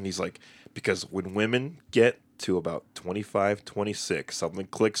like, because when women get to about 25, 26, something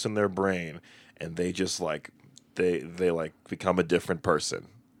clicks in their brain, and they just like they like become a different person.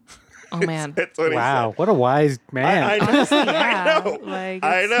 Oh man. That's what he Wow, said. what a wise man. I know. Yeah, I know. like,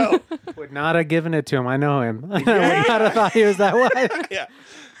 I know. Would not have given it to him. I know him. I would not have thought he was that wise. Yeah.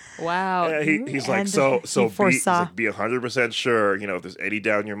 Wow. Yeah, he's like, And so he be, he's foresaw. like, be 100% sure, if there's any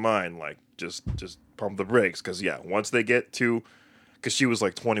doubt in your mind, like, just pump the brakes. Because, once they get to, because she was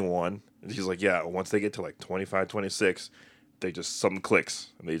like 21, and she's like, once they get to like 25, 26, something clicks,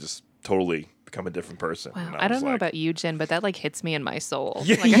 and they just totally become a different person. Wow. And I don't was know like, about you, Jen, but that like hits me in my soul.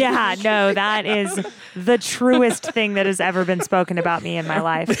 Yeah. Like, Yeah, no, that is the truest thing that has ever been spoken about me in my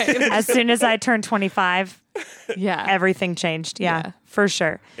life. As soon as I turned 25, yeah. everything changed. Yeah, Yeah. for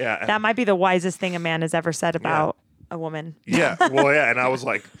sure. Yeah. That might be the wisest thing a man has ever said about a woman. Yeah. Well, yeah. And I was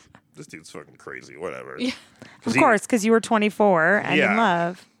like, this dude's fucking crazy. Whatever. Yeah. Of course, because you were 24 and Yeah. in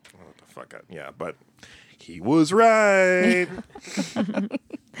love. What the fuck? Yeah. But he was right.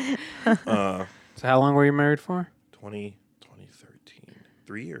 So how long were you married for? 2013.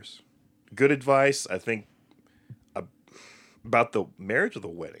 3 years. Good advice, I think, about the marriage or the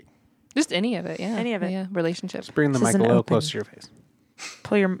wedding. Just any of it. Yeah. Any of it. Yeah. Relationships. Bring the This mic is a an little open- closer to your face.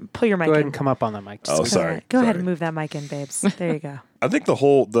 Pull your mic Go ahead in. and come up on the mic. Oh, Go sorry. ahead. Go ahead Sorry. and move that mic in, babes. There you go. I think the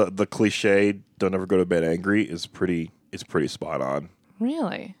whole the cliche "don't ever go to bed angry" is pretty spot on.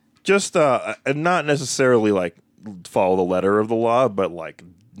 Really? Just and not necessarily like follow the letter of the law, but like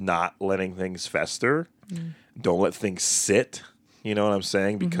not letting things fester. Don't let things sit. You know what I'm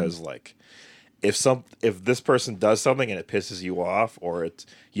saying? Because like if this person does something and it pisses you off, or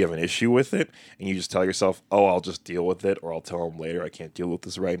you have an issue with it, and you just tell yourself, "Oh, I'll just deal with it," or "I'll tell them later. I can't deal with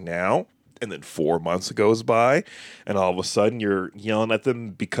this right now." And then 4 months goes by, and all of a sudden you're yelling at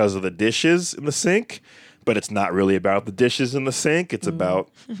them because of the dishes in the sink, but it's not really about the dishes in the sink. It's about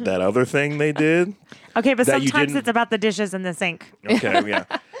that other thing they did. Okay, but That you sometimes didn't- it's about the dishes in the sink. Okay, yeah.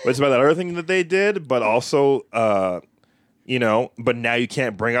 But it's about that other thing that they did, but also, but now you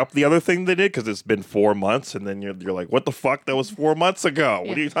can't bring up the other thing they did because it's been 4 months, and then you're like, what the fuck? That was 4 months ago.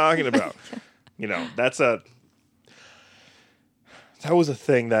 What are you talking about? That was a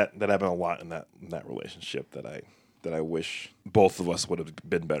thing that happened a lot in that relationship that I wish both of us would have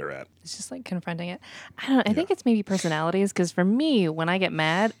been better at. It's just like confronting it. I don't know. I think it's maybe personalities because for me, when I get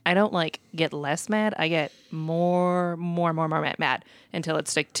mad, I don't like get less mad. I get more mad until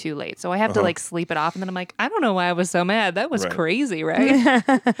it's like too late. So I have to like sleep it off. And then I'm like, I don't know why I was so mad. That was Right. crazy, right?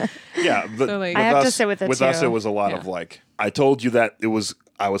 Yeah. So, like- I have to sit with it With us, too. it was a lot Yeah. of like, I told you that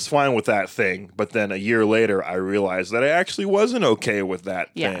I was fine with that thing, but then a year later, I realized that I actually wasn't okay with that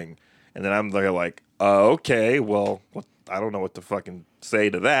Yeah. thing. And then I'm there like, okay, well, I don't know what to fucking say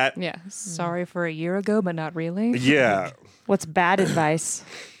to that. Yeah. Sorry for a year ago, but not really. Yeah. What's bad advice?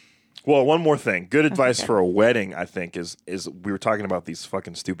 Well, one more thing. Good advice for a wedding, I think, is we were talking about these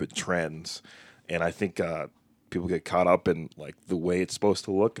fucking stupid trends, and I think people get caught up in like the way it's supposed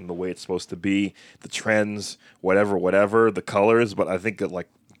to look and the way it's supposed to be, the trends, whatever, the colors. But I think that like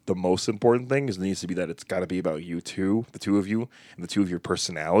the most important thing is it needs to be that it's got to be about you two, the two of you, and the two of your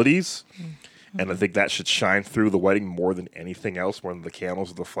personalities. And I think that should shine through the wedding more than anything else, more than the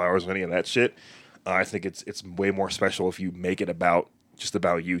candles or the flowers or any of that shit. I think it's way more special if you make it about just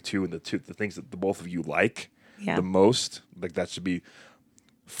about you two and the things that the both of you like the most. Like that should be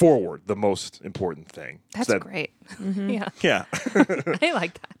forward the most important thing. That's Instead- great. Yeah. Yeah. I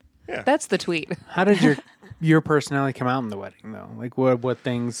like that. Yeah. That's the tweet. How did your personality come out in the wedding though? Like what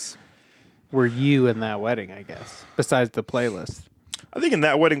things were you in that wedding, I guess, besides the playlist? I think in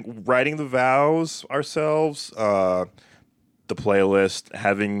that wedding, writing the vows ourselves, the playlist,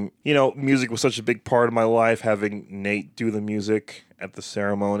 having, music was such a big part of my life, having Nate do the music at the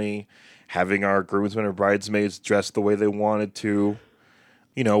ceremony, having our groomsmen and bridesmaids dressed the way they wanted to.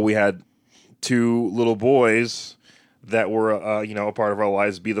 We had 2 little boys that were, a part of our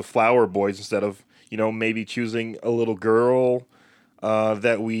lives be the flower boys instead of, maybe choosing a little girl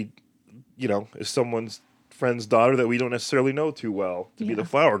that we, is someone's friend's daughter that we don't necessarily know too well to be the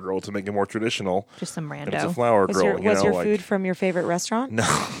flower girl, to make it more traditional. Just some That it's a rando. flower Was girl. your like- food from your favorite restaurant?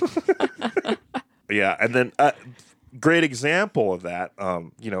 No. Yeah, and then great example of that.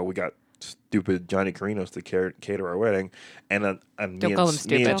 We got stupid Johnny Carinos to cater our wedding, and me Don't call him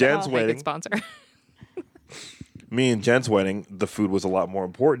stupid. and Jen's Make it wedding. sponsor. Me and Jen's wedding, the food was a lot more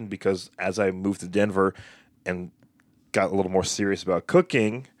important because as I moved to Denver and got a little more serious about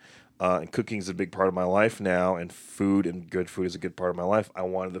cooking. And cooking is a big part of my life now, and food and good food is a good part of my life. I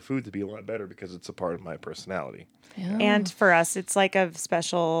wanted the food to be a lot better because it's a part of my personality. Yeah. And for us, it's like a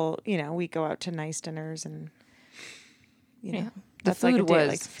special, we go out to nice dinners and, The that's food like a day, was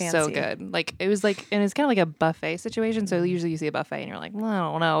like fancy. so good. Like it was like, and it's kind of like a buffet situation. So usually you see a buffet and you're like, well, I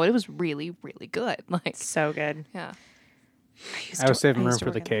don't know. It was really, really good. Like, So good. yeah. I was saving room used to for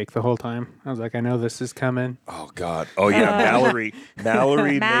work the in- cake the whole time. I was like, I know this is coming. Oh God! Oh yeah, Mallory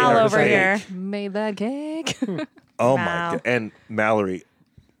made Mal our over cake. here. Made that cake. Oh Mal. my God! And Mallory,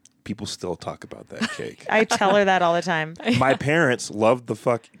 people still talk about that cake. I tell her that all the time. My parents loved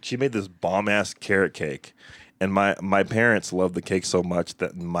she made this bomb ass carrot cake, and my parents loved the cake so much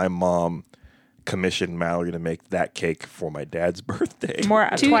that my mom commissioned Mallory to make that cake for my dad's birthday.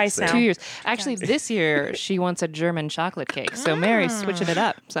 Twice now. 2 years. Actually, this year she wants a German chocolate cake. So Mary's switching it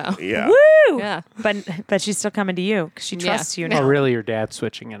up. So Yeah. Woo! yeah. But she's still coming to you because she trusts you Oh, now. really? Your dad's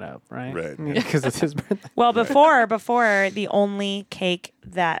switching it up, right? Right. Because it's his birthday. Well, before the only cake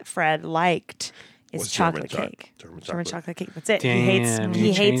that Fred liked is Was German chocolate cake. German chocolate. chocolate cake. That's it. Damn, he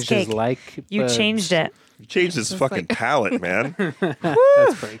you hates changed his cake. You changed it. You changed his fucking palate, man.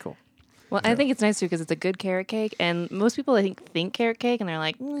 That's pretty cool. Well, I think it's nice too because it's a good carrot cake, and most people I think carrot cake, and they're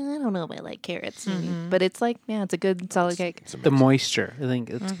like, I don't know if I like carrots, but it's like, yeah, it's a good solid cake. The moisture, I think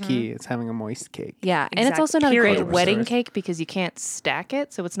it's key. It's having a moist cake. Yeah, and it's also not Period. a great wedding 100%. cake because you can't stack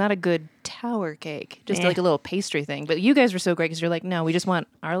it, so it's not a good tower cake, just like a little pastry thing. But you guys were so great because you're like, no, we just want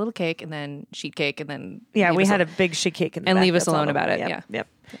our little cake and then sheet cake and then We had a big sheet cake in the and back. leave us That's all alone about it. Yep, Yep.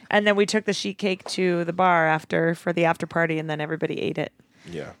 And then we took the sheet cake to the bar for the after party, and then everybody ate it.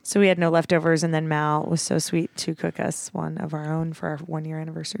 Yeah. So we had no leftovers, and then Mal was so sweet to cook us one of our own for our 1 year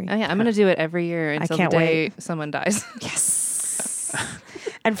anniversary. Oh yeah, I'm gonna do it every year until can't the day someone dies. Yes.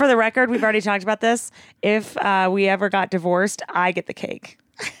 And for the record, we've already talked about this. If we ever got divorced, I get the cake.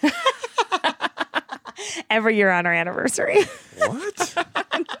 Every year on our anniversary. What?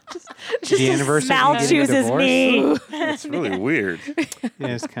 The anniversary. Mal of getting a chooses divorce? me. That's really weird. Yeah,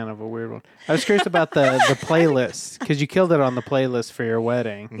 it's kind of a weird one. I was curious about the playlist because you killed it on the playlist for your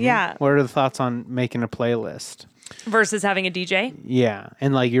wedding. Yeah. What are the thoughts on making a playlist? Versus having a DJ. Yeah,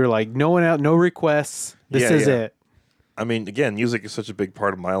 and like you're like no one out, no requests. This Yeah, is yeah. it. I mean, again, music is such a big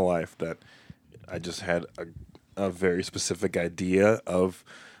part of my life that I just had a very specific idea of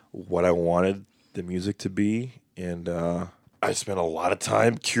what I wanted the music to be. And I spent a lot of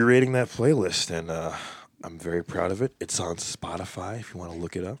time curating that playlist, and I'm very proud of it. It's on Spotify if you want to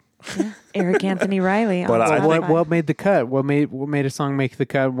look it up. Eric Anthony Riley. But on I Spotify. What made the cut? What made a song make the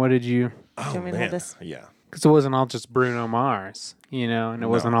cut? What did you? Oh, you want me to hold this? Yeah. Because it wasn't all just Bruno Mars, and it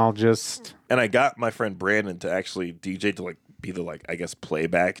wasn't all just. And I got my friend Brandon to actually DJ to be the I guess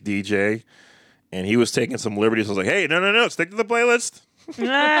playback DJ, and he was taking some liberties. I was like, hey, no, stick to the playlist.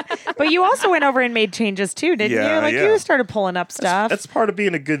 But you also went over and made changes too, didn't Yeah, you? Like yeah. you started pulling up stuff. That's part of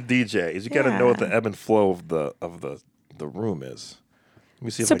being a good DJ. Is you got to know what the Yeah. ebb and flow of the room is. Let me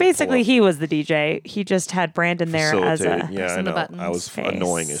see. So basically, he was the DJ. He just had Brandon there as a. Yeah, I pressing the know. buttons. I was Face.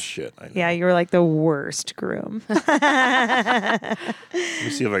 annoying as shit. I know. Yeah, you were like the worst groom. Let me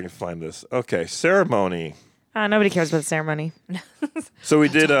see if I can find this. Okay, ceremony. Nobody cares about the ceremony. So we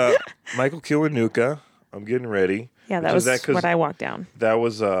did Michael Kiwanuka. I'm getting ready. Yeah, that Which was is 'cause what I walked down. That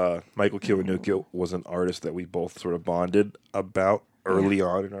was Michael Kiwanuka was an artist that we both sort of bonded about early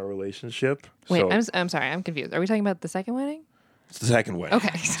on in our relationship. Wait, So I'm sorry, I'm confused. Are we talking about the second wedding? it's the second wedding.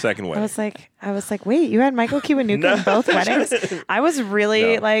 Okay. Second I wedding. was like, wait, you had Michael Kiwanuka in both weddings? I was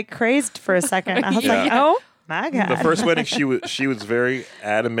really No. crazed for a second. I was Yeah. like, oh my god. The first wedding, she was very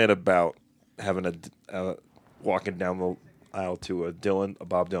adamant about having walking down the aisle to a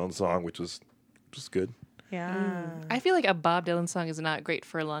Bob Dylan song, which was good. Yeah. I feel like a Bob Dylan song is not great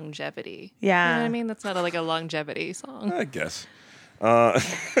for longevity. Yeah. You know what I mean? That's not a longevity song. I guess.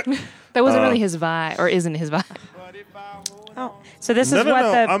 That wasn't really his vibe, or isn't his vibe. Oh, so this No, is no, what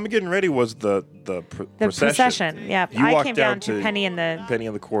no. the I'm getting ready was the procession. Yeah, You I walked came down to to Penny in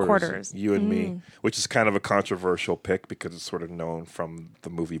the Quarters. You and me, which is kind of a controversial pick because it's sort of known from the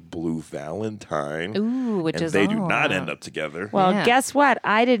movie Blue Valentine. Ooh, which and is they do not end up together. Well, Yeah. guess what?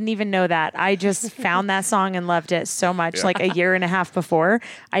 I didn't even know that. I just found that song and loved it so much. Yeah. Like a year and a half before,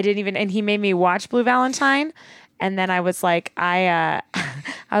 I didn't even. And he made me watch Blue Valentine, and then I was like, I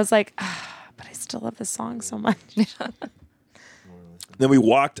was like, but I still love this song so much. Then we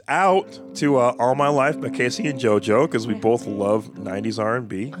walked out to All My Life by Casey and JoJo because we both love 90s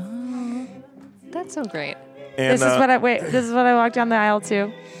R&B. That's so great. And This is what I walked down the aisle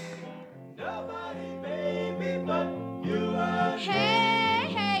to.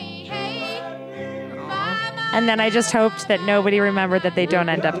 And then I just hoped that nobody remembered that they don't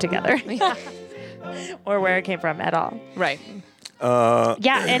end up together. Or where it came from at all. Right.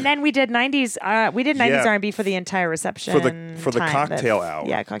 Yeah, and then we did 90s. We did 90s Yeah. R&B for the entire reception For the time, cocktail hour.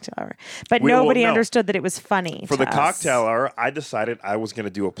 Yeah, cocktail hour. But Well, nobody no. understood that it was funny. for to the us. cocktail hour, I decided I was going to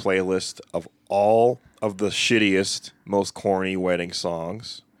do a playlist of all of the shittiest, most corny wedding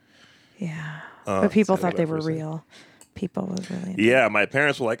songs. Yeah, but people say thought they whatever were I say. real. People was really. Yeah, my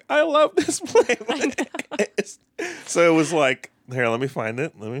parents were like, I love this playlist. So it was like, here, let me find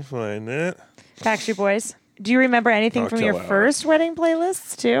it. Backstreet Boys. Do you remember anything from your Cocktail hour. first wedding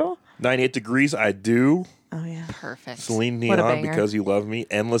playlists too? 98 Degrees, I Do. Oh yeah. Perfect. Celine What a Dion, banger. Because You Love Me.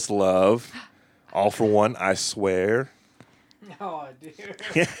 Endless Love. All for One, I Swear. Oh, dude.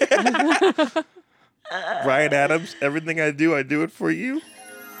 Bryan Adams, everything I do it for you.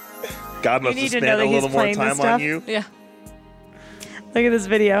 God must need have to know spent that a he's little more playing this time stuff. on you. Yeah. Look at this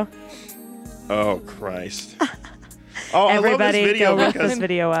video. Oh, Christ. Oh, Everybody I love this video go look because this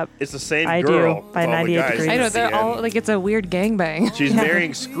video up. it's the same I girl. do, by with all the 98 guys degrees. I know at the they're all end. like it's a weird gangbang. She's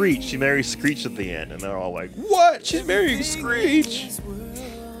marrying Screech. She marries Screech at the end, and they're all like, "What? She's marrying Screech?"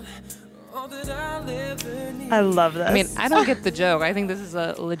 I love this. I mean, I don't get the joke. I think this is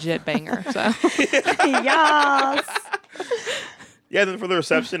a legit banger. So yes. Yeah. Then for the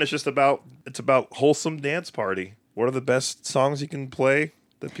reception, it's about wholesome dance party. What are the best songs you can play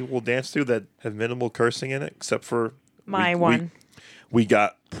that people will dance to that have minimal cursing in it, except for My one. We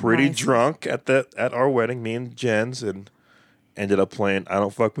got pretty Nice. drunk at our wedding, me and Jen's, and ended up playing "I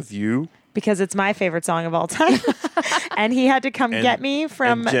Don't Fuck with You." Because it's my favorite song of all time. And he had to come And- get me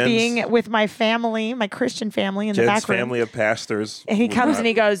from and Jen's- being with my family, my Christian family in the Jen's back room. family of pastors. And he would comes not- and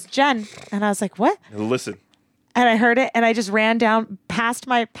he goes, Jen. And I was like, what? Listen. And I heard it and I just ran down past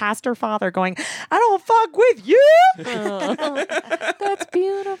my pastor father going, I don't fuck with you. that's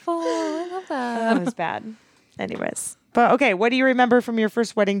beautiful. I love that. That was bad. Anyways. But okay, what do you remember from your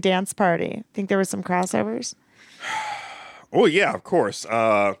first wedding dance party? Think there was some crossovers? Oh yeah, of course.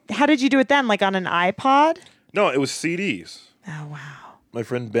 How did you do it then? Like on an iPod? No, it was CDs. Oh, wow. My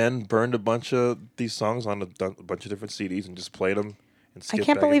friend Ben burned a bunch of these songs on a bunch of different CDs and just played them. And I skipped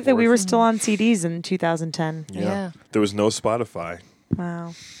can't back and believe that we forth. were still on CDs in 2010. Yeah. There was no Spotify.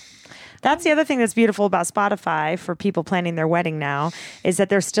 Wow. That's the other thing that's beautiful about Spotify for people planning their wedding now is that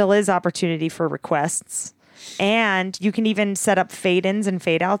there still is opportunity for requests. And you can even set up fade-ins and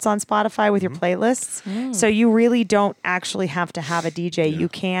fade-outs on Spotify with your playlists. So you really don't actually have to have a DJ. You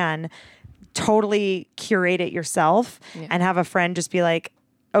can totally curate it yourself and have a friend just be like,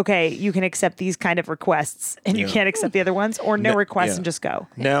 okay, you can accept these kind of requests and you Yeah. can't accept the other ones, or no requests yeah. and just go.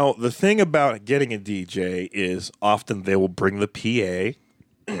 Now, the thing about getting a DJ is often they will bring the PA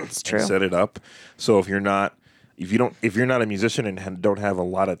It's true. and set it up. So if you're not a musician and don't have a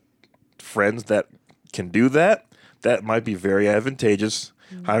lot of friends that can do that, that might be very advantageous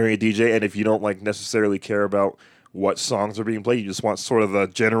hiring a DJ. And if you don't like necessarily care about what songs are being played, you just want sort of the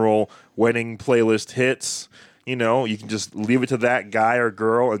general wedding playlist hits, you know, you can just leave it to that guy or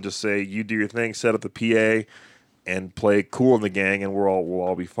girl and just say, you do your thing, set up the PA and play Kool and the Gang, and we'll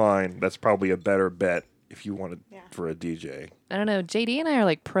all be fine. That's probably a better bet if you wanted for a DJ. I don't know. JD and I are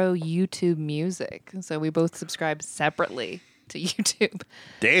like pro YouTube music, so we both subscribe separately to YouTube.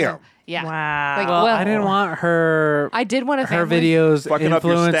 Damn. Yeah. Wow. Like, Well, I didn't want her. I did want a her family. videos Fucking up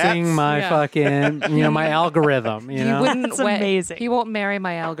your influencing stats? my Yeah. fucking, my algorithm. You He know, wouldn't. That's amazing. He won't marry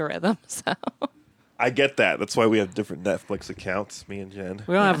my algorithm. So I get that. That's why we have different Netflix accounts, me and Jen.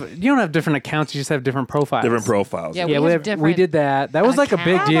 we don't have. You don't have different accounts. You just have different profiles. Different profiles. Yeah, Yeah, we we, have we different did that. That was like a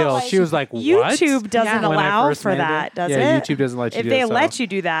big accounts. deal. She was like, "What?" YouTube doesn't Yeah. When I allow first for made that, it. does Yeah, it? YouTube doesn't let you If do they it, so. let you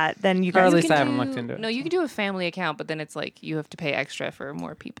do that, then you Or at guys least can I haven't looked into it. No, you can do a family account, but then it's like you have to pay extra for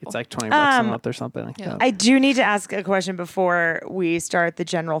more people. It's like $20 a month or something like that. I do need to ask a question before we start the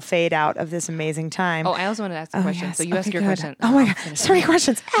general fade out of this amazing time. Oh, I also want to ask a question. yes. So you ask Okay, your good. question. Oh my I'll god, finish so many mine.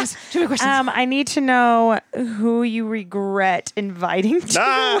 questions. Too many questions. I need to know who you regret inviting to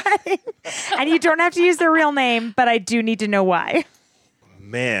Ah! your wedding, and you don't have to use their real name, but I do need to know why.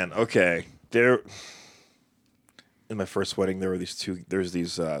 Man, okay. In my first wedding, there were these two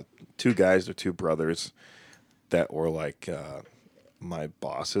guys, they're two brothers that were like my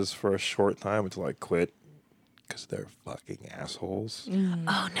bosses for a short time until I quit because they're fucking assholes.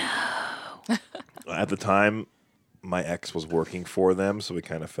 Oh no. At the time, my ex was working for them, so we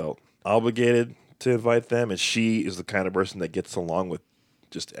kind of felt obligated to invite them. And she is the kind of person that gets along with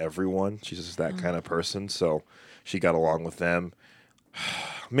just everyone. She's just that kind of person. So she got along with them.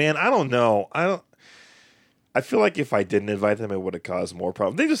 Man, I don't know. I feel like if I didn't invite them, it would have caused more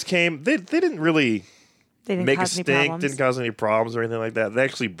problems. They just came. They didn't really They didn't make a cause any stink. problems. Didn't cause any problems or anything like that. They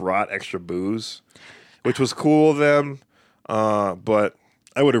actually brought extra booze, which was cool of them. But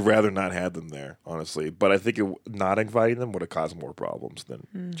I would have rather not had them there, honestly. But I think not inviting them would have caused more problems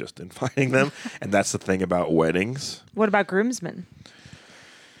than just inviting them. And that's the thing about weddings. What about groomsmen?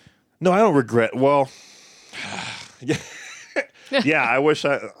 No, I don't regret. Well, yeah, yeah. I wish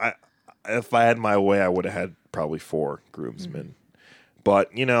if I had my way, I would have had probably 4 groomsmen. But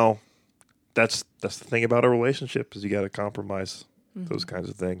that's the thing about a relationship is you got to compromise those kinds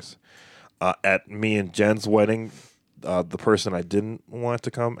of things. At me and Jen's wedding, the person I didn't want to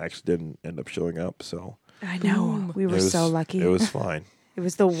come actually didn't end up showing up. So I know. We were it was- so lucky. It was fine. It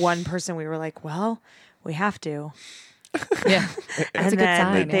was the one person we were like, well, we have to. Yeah. That's and a good then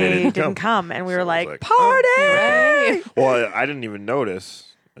sign. they didn't didn't come. And we were So I was like, like, party! Right. Well, I didn't even notice.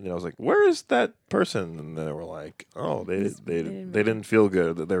 And I was like, "Where is that person?" And they were like, "Oh, they didn't feel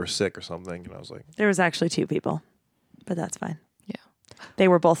good. That they were sick or something." And I was like, There was actually 2 people, but that's fine. Yeah. They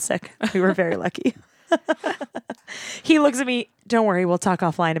were both sick. We were very lucky. He looks at me, don't worry, we'll talk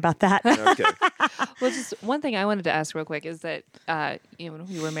offline about that. "Okay." Well, just one thing I wanted to ask real quick is that when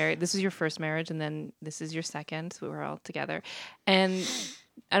you were married, this was your first marriage, and then this is your second. So we were all together, and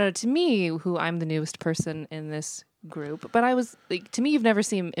I don't know. To me, who I'm the newest person in this group, but I was like, to me, you've never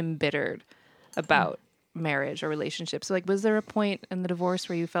seemed embittered about marriage or relationships. So, like, was there a point in the divorce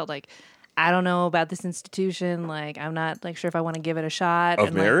where you felt like, I don't know about this institution, like, I'm not like sure if I want to give it a shot Of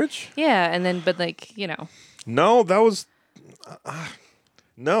and, like, marriage? yeah, and then but like No, that was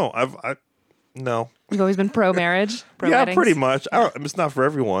no. No. you've always been pro marriage, pro Yeah, weddings. pretty much. It's not for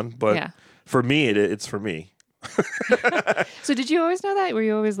everyone, but Yeah. for me, it's for me. So did you always know that? Were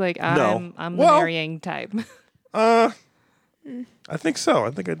you always like, No. I'm the Well- marrying type? I think so.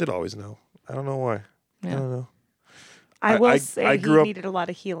 I think I did always know. I don't know why. I Yeah. don't know. I will I say grew he up- needed a lot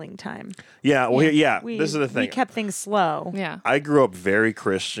of healing time. Yeah. Well, yeah. We, This is the we thing. kept things slow. Yeah. I grew up very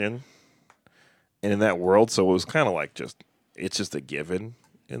Christian, and in that world, so it was kind of like it's just a given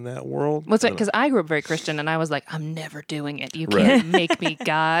in that world. What's it? And- Because I grew up very Christian, and I was like, I'm never doing it. You Right. can't make me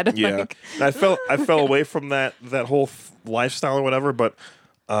God. Yeah, Like, I fell away from that whole lifestyle or whatever, but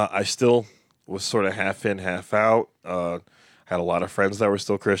I still was sort of half in, half out. Had a lot of friends that were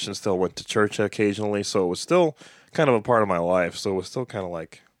still Christian, still went to church occasionally, so it was still kind of a part of my life. So it was still kind of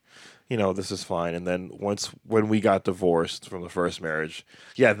like, this is fine. And then when we got divorced from the first marriage,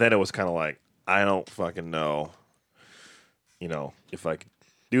 yeah, then it was kind of like, I don't fucking know, if I could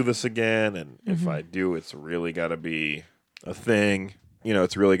do this again, and if I do, it's really got to be a thing.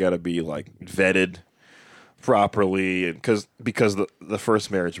 It's really got to be like vetted properly, and because the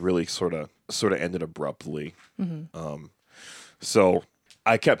first marriage really sort of ended abruptly. So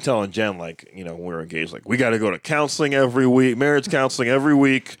I kept telling Jen, like, when we were engaged, like, we got to go to counseling every week, marriage counseling every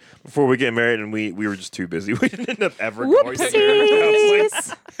week before we get married, and we were just too busy. We didn't end up ever going to marriage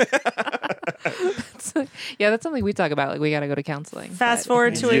counseling. yeah, that's something we talk about. Like, we got to go to counseling. Fast But-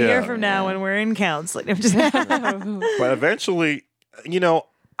 forward to a Yeah. year from now when we're in counseling. I'm just But eventually,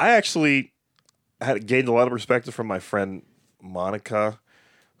 I actually had gained a lot of perspective from my friend Monica,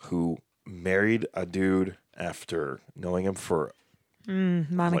 who married a dude after knowing him for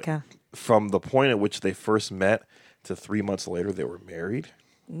Monica. from the point at which they first met to 3 months later they were married.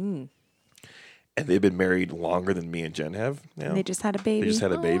 And they've been married longer than me and Jen have now. And they just had a baby. They just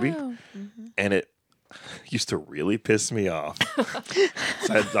had a baby. wow. And it used to really piss me off.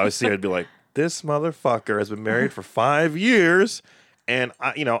 So I'd be like, this motherfucker has been married for 5 years. And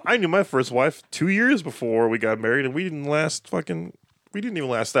I knew my first wife 2 years before we got married, and we didn't even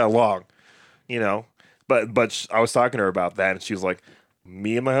last that long, But I was talking to her about that, and she was like,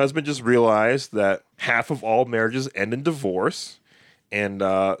 me and my husband just realized that half of all marriages end in divorce. And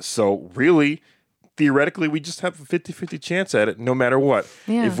so really, theoretically, we just have a 50-50 chance at it no matter what.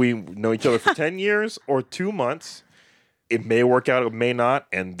 Yeah. If we know each other for 10 years or 2 months, it may work out, it may not.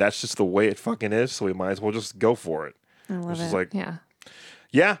 And that's just the way it fucking is. So we might as well just go for it. I love It's just it. like, Yeah.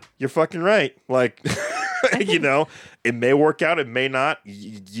 yeah, you're fucking right. Like, it may work out, it may not.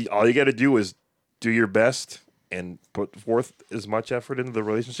 All you got to do is do your best and put forth as much effort into the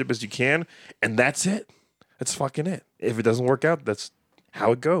relationship as you can, and that's it. That's fucking it. If it doesn't work out, that's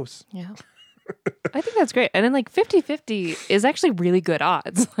how it goes. Yeah. I think that's great. And then 50-50 is actually really good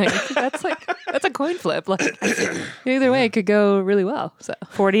odds. That's a coin flip. Like, either way, it could go really well. So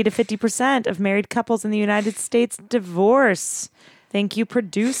 40 to 50% of married couples in the United States divorce. Thank you,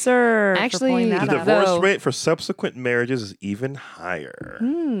 producer. for Actually, pointing The that out. divorce Though- rate for subsequent marriages is even higher.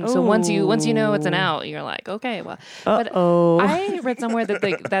 So once you know it's an out, you're like, okay, well. But Uh-oh. I read somewhere that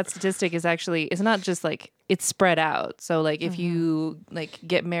that statistic is actually, it's not just like, it's spread out. So like if you like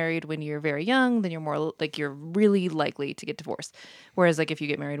get married when you're very young, then you're more like, you're really likely to get divorced. Whereas like if you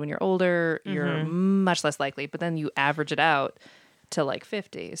get married when you're older, you're much less likely. But then you average it out to like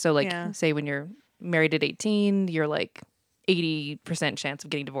 50. So like Yeah. say when you're married at 18, you're like 80% chance of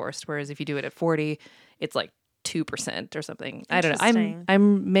getting divorced. Whereas if you do it at 40, it's like 2% or something. I don't know. Interesting.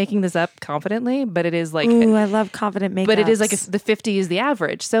 I'm making this up confidently, but it is like, Ooh, I love confident makeups. but it is like the 50 is the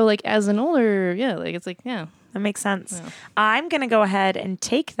average. So like as an older, it's like, yeah. That makes sense. I'm going to go ahead and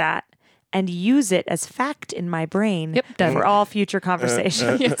take that and use it as fact in my brain Yep, done. for all future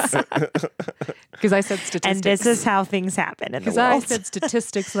conversations. Because I said statistics. And this is how things happen in the because I world. said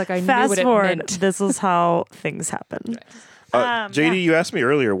statistics like I knew Fast what it forward, meant. this is how things happen. JD, you asked me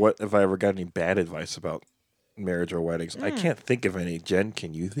earlier if I ever got any bad advice about marriage or weddings. I can't think of any. Jen,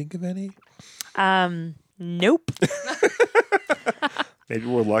 can you think of any? Nope. Maybe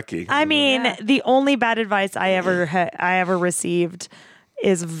we're lucky. I mean, the only bad advice I ever received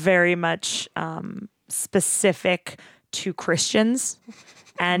is very much specific to Christians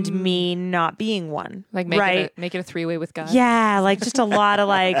and me not being one. Like make right? it a 3-way with God. Yeah, like just a lot of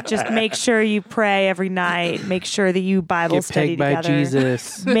like, just make sure you pray every night. Make sure that you Bible Get study pegged by together.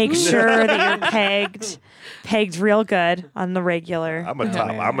 Jesus. Make sure that you're pegged real good on the regular. I'm a top.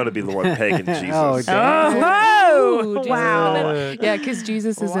 I'm going to be the one pegging Jesus. Oh, damn. Ooh, Jesus wow. in the middle. Yeah, because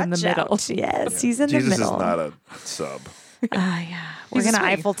Jesus is in the Watch middle. out. Yes, he's in Jesus the middle. is not a sub. Yeah, we're He's gonna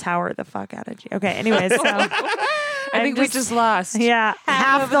sweet. Eiffel Tower the fuck out of you. Okay, anyways, so I think we just lost. yeah,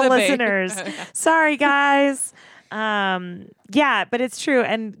 half of the the listeners. Sorry, guys. Yeah, but it's true.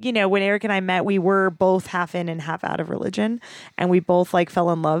 And you know, when Eric and I met, we were both half in and half out of religion, and we both like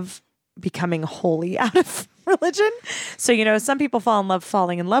fell in love becoming wholly out of religion. So you know, some people fall in love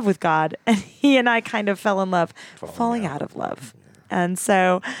falling in love with God, and he and I kind of fell in love falling out of love. And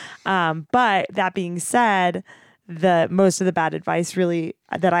so, but that being said, the most of the bad advice really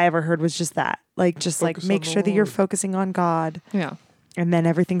that I ever heard was just that, like, just like make sure that you're focusing on God, Yeah. and then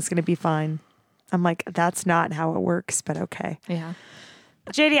everything's gonna be fine. I'm like, that's not how it works, but okay. Yeah.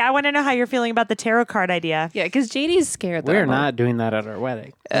 JD, I want to know how you're feeling about the tarot card idea. Yeah, because JD's scared that We're I'm a- not doing that at our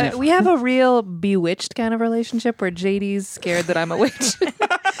wedding. we have a real bewitched kind of relationship where JD's scared that I'm a witch.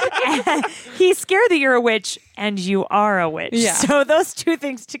 He's scared that you're a witch, and you are a witch. Yeah. So those two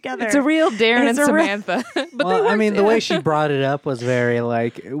things together. It's a real Darren It's and a real- Samantha. But Well, I mean, the way she brought it up was very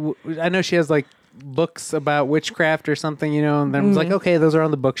like, I know she has like books about witchcraft or something, you know, and then was like, okay, those are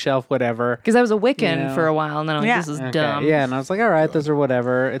on the bookshelf, whatever. because I was a Wiccan Yeah. for a while, and then I'm like, Yeah. this is Okay, dumb. yeah, and I was like, all right, those are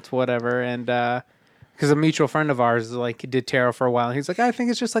whatever. It's whatever. And because a mutual friend of ours like did tarot for a while, and he's like, I think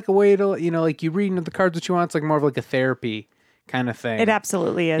it's just like a way to, you know, like you read into the cards what you want. It's like more of like a therapy kind of thing. It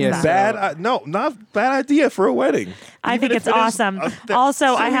absolutely is. Yeah, that. Bad? No, not bad idea for a wedding. I Even think if it's it is awesome. a-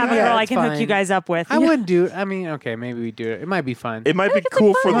 Also, I have a yeah, girl I it's can hook fine. you guys up with. I wouldn't do it. I mean, okay, maybe we do it. It might be fun. It might be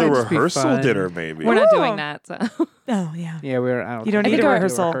cool for the Might just be rehearsal fun. dinner, maybe. We're not Ooh. doing that. So Oh yeah. Yeah, we're. I don't You don't think need we a do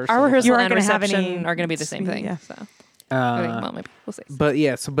rehearsal. our rehearsal You aren't and gonna have reception any- are going to be the same thing. Yeah. So I think, Uh, well, maybe we'll see. but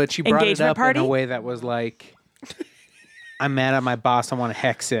yeah, but she brought it Engagement up party? in a way that was like, I'm mad at my boss. I want to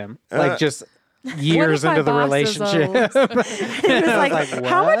hex him. Like just years What if into the my boss is relationship. It was like,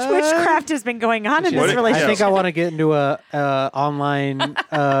 how much what? witchcraft has been going on in What this if- I relationship? think I want to get into a online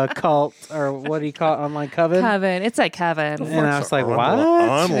cult, or what do you call it? Online coven? Coven. It's like Coven. And I was like, what?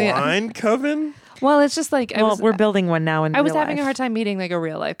 Online coven? Well, it's just like well, we're building one now in I was real having a life. hard time meeting like a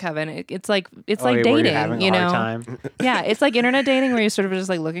real life coven. It's like Oh, like were you dating, having you a know. hard time? Yeah, it's like internet dating where you're sort of just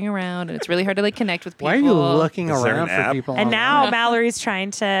like looking around, and it's really hard to like connect with people. Why are you looking Is there around an for app? people? And online? now Mallory's trying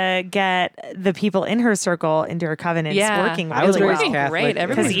to get the people in her circle into her coven, and Yeah. it's working I was really raised working well. Catholic. great.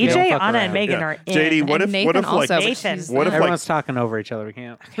 Everybody's Because Don't EJ, fuck Anna, around. and Megan Yeah. are in. JD, what And if like Nathan also, but Nathan. she's what if not- Everyone's talking over each other. We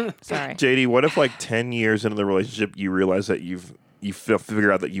can't. Sorry. JD, what if like 10 years into the relationship you realize that you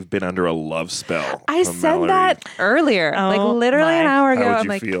figure out that you've been under a love spell? I from said Mallory? that earlier, like Oh literally an my. hour How ago. would I'm you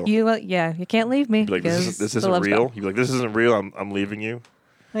like, feel? you can't leave me. You'd be like, this because isn't the love real. spell. You'd be like, this isn't real. I'm leaving you.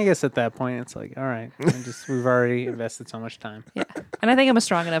 I guess at that point, it's like, all right, we've already invested so much time. Yeah, and I think I'm a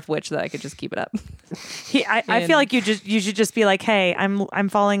strong enough witch that I could just keep it up. I feel like you should just be like, hey, I'm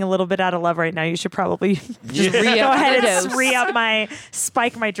falling a little bit out of love right now. You should probably Just re-up go ahead the and dose.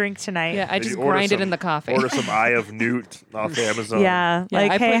 spike my drink tonight. Yeah, I Maybe just order grind it some- in the coffee. Order some Eye of Newt off Amazon. Yeah, Yeah,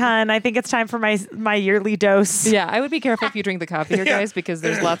 like, I hey, put- hon, I think it's time for my yearly dose. Yeah, I would be careful if you drink the coffee here, guys, because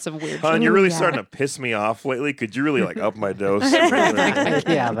there's lots of weird. Hon, you're really yeah. starting to piss me off lately. Could you really like up my dose?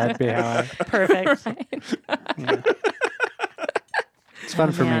 Yeah, that'd be how I. Perfect. It's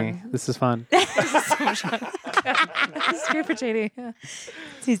fun for me. man. This is fun. It's great for JD. Yeah.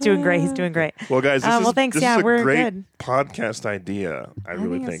 He's doing great. He's doing great. Well, guys, this well, is thanks. this Yeah, is a we're great good. podcast idea. I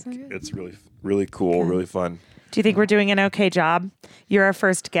really think think it's so good. it's really cool, really fun. Do you think we're doing an okay job? You're our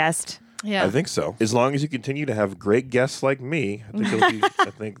first guest. Yeah. I think so. As long as you continue to have great guests like me, I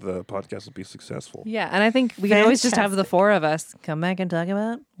think the podcast will be successful. Yeah, and I think we can always just have the Fantastic. four of us come back and talk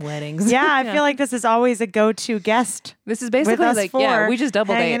about weddings. Yeah, I feel like this is always a go-to guest. This is With basically us like, four, yeah, we just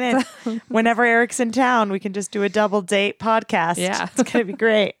double hanging date. in. Whenever Eric's in town, we can just do a double date podcast. Yeah. It's going to be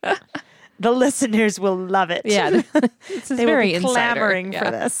great. The listeners will love it. Yeah, this is They very will be insider. clamoring Yeah. for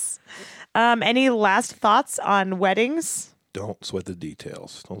this. Any last thoughts on weddings? Don't sweat the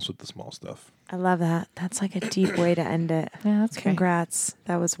details. Don't sweat the small stuff. I love that. That's like a deep way to end it. Yeah, that's great. Congrats.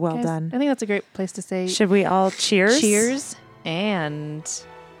 That was well Guys, done. I think that's a great place to say Should we all cheers? cheers, and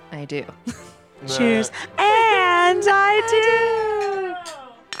I do. Cheers. And I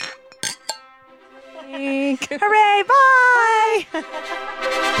do. Hooray, bye!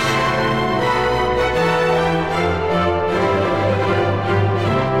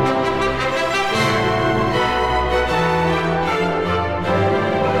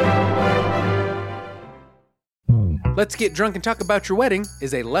 Let's Get Drunk and Talk About Your Wedding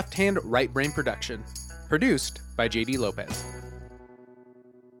is a Left Hand Right Brain production. Produced by JD Lopez.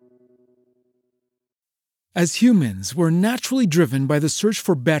 As humans, we're naturally driven by the search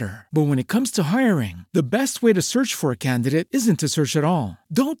for better. But when it comes to hiring, the best way to search for a candidate isn't to search at all.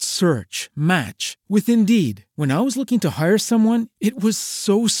 Don't search, match with Indeed. When I was looking to hire someone, it was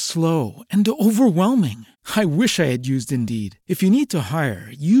so slow and overwhelming. I wish I had used Indeed. If you need to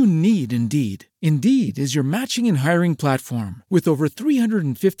hire, you need Indeed. Indeed is your matching and hiring platform with over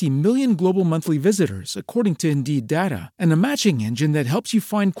 350 million global monthly visitors, according to Indeed data, and a matching engine that helps you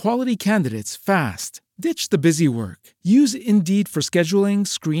find quality candidates fast. Ditch the busy work. Use Indeed for scheduling,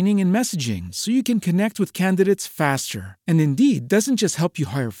 screening, and messaging so you can connect with candidates faster. And Indeed doesn't just help you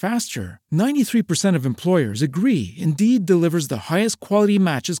hire faster. 93% of employers agree Indeed delivers the highest quality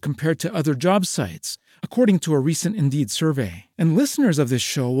matches compared to other job sites, according to a recent Indeed survey. And listeners of this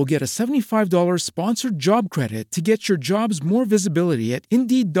show will get a $75 sponsored job credit to get your jobs more visibility at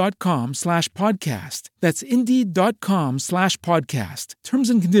Indeed.com/podcast. That's Indeed.com/podcast. Terms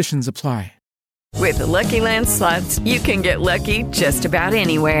and conditions apply. With the Lucky Land Slots, you can get lucky just about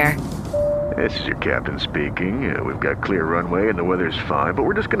anywhere. This is your captain speaking. We've got clear runway and the weather's fine, but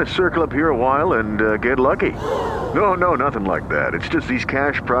we're just going to circle up here a while and get lucky. No, nothing like that. It's just these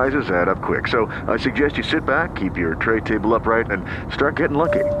cash prizes add up quick. So I suggest you sit back, keep your tray table upright, and start getting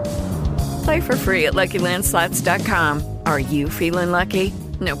lucky. Play for free at LuckyLandSlots.com. Are you feeling lucky?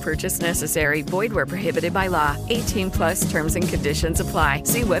 No purchase necessary. Void where prohibited by law. 18+ terms and conditions apply.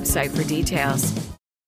 See website for details.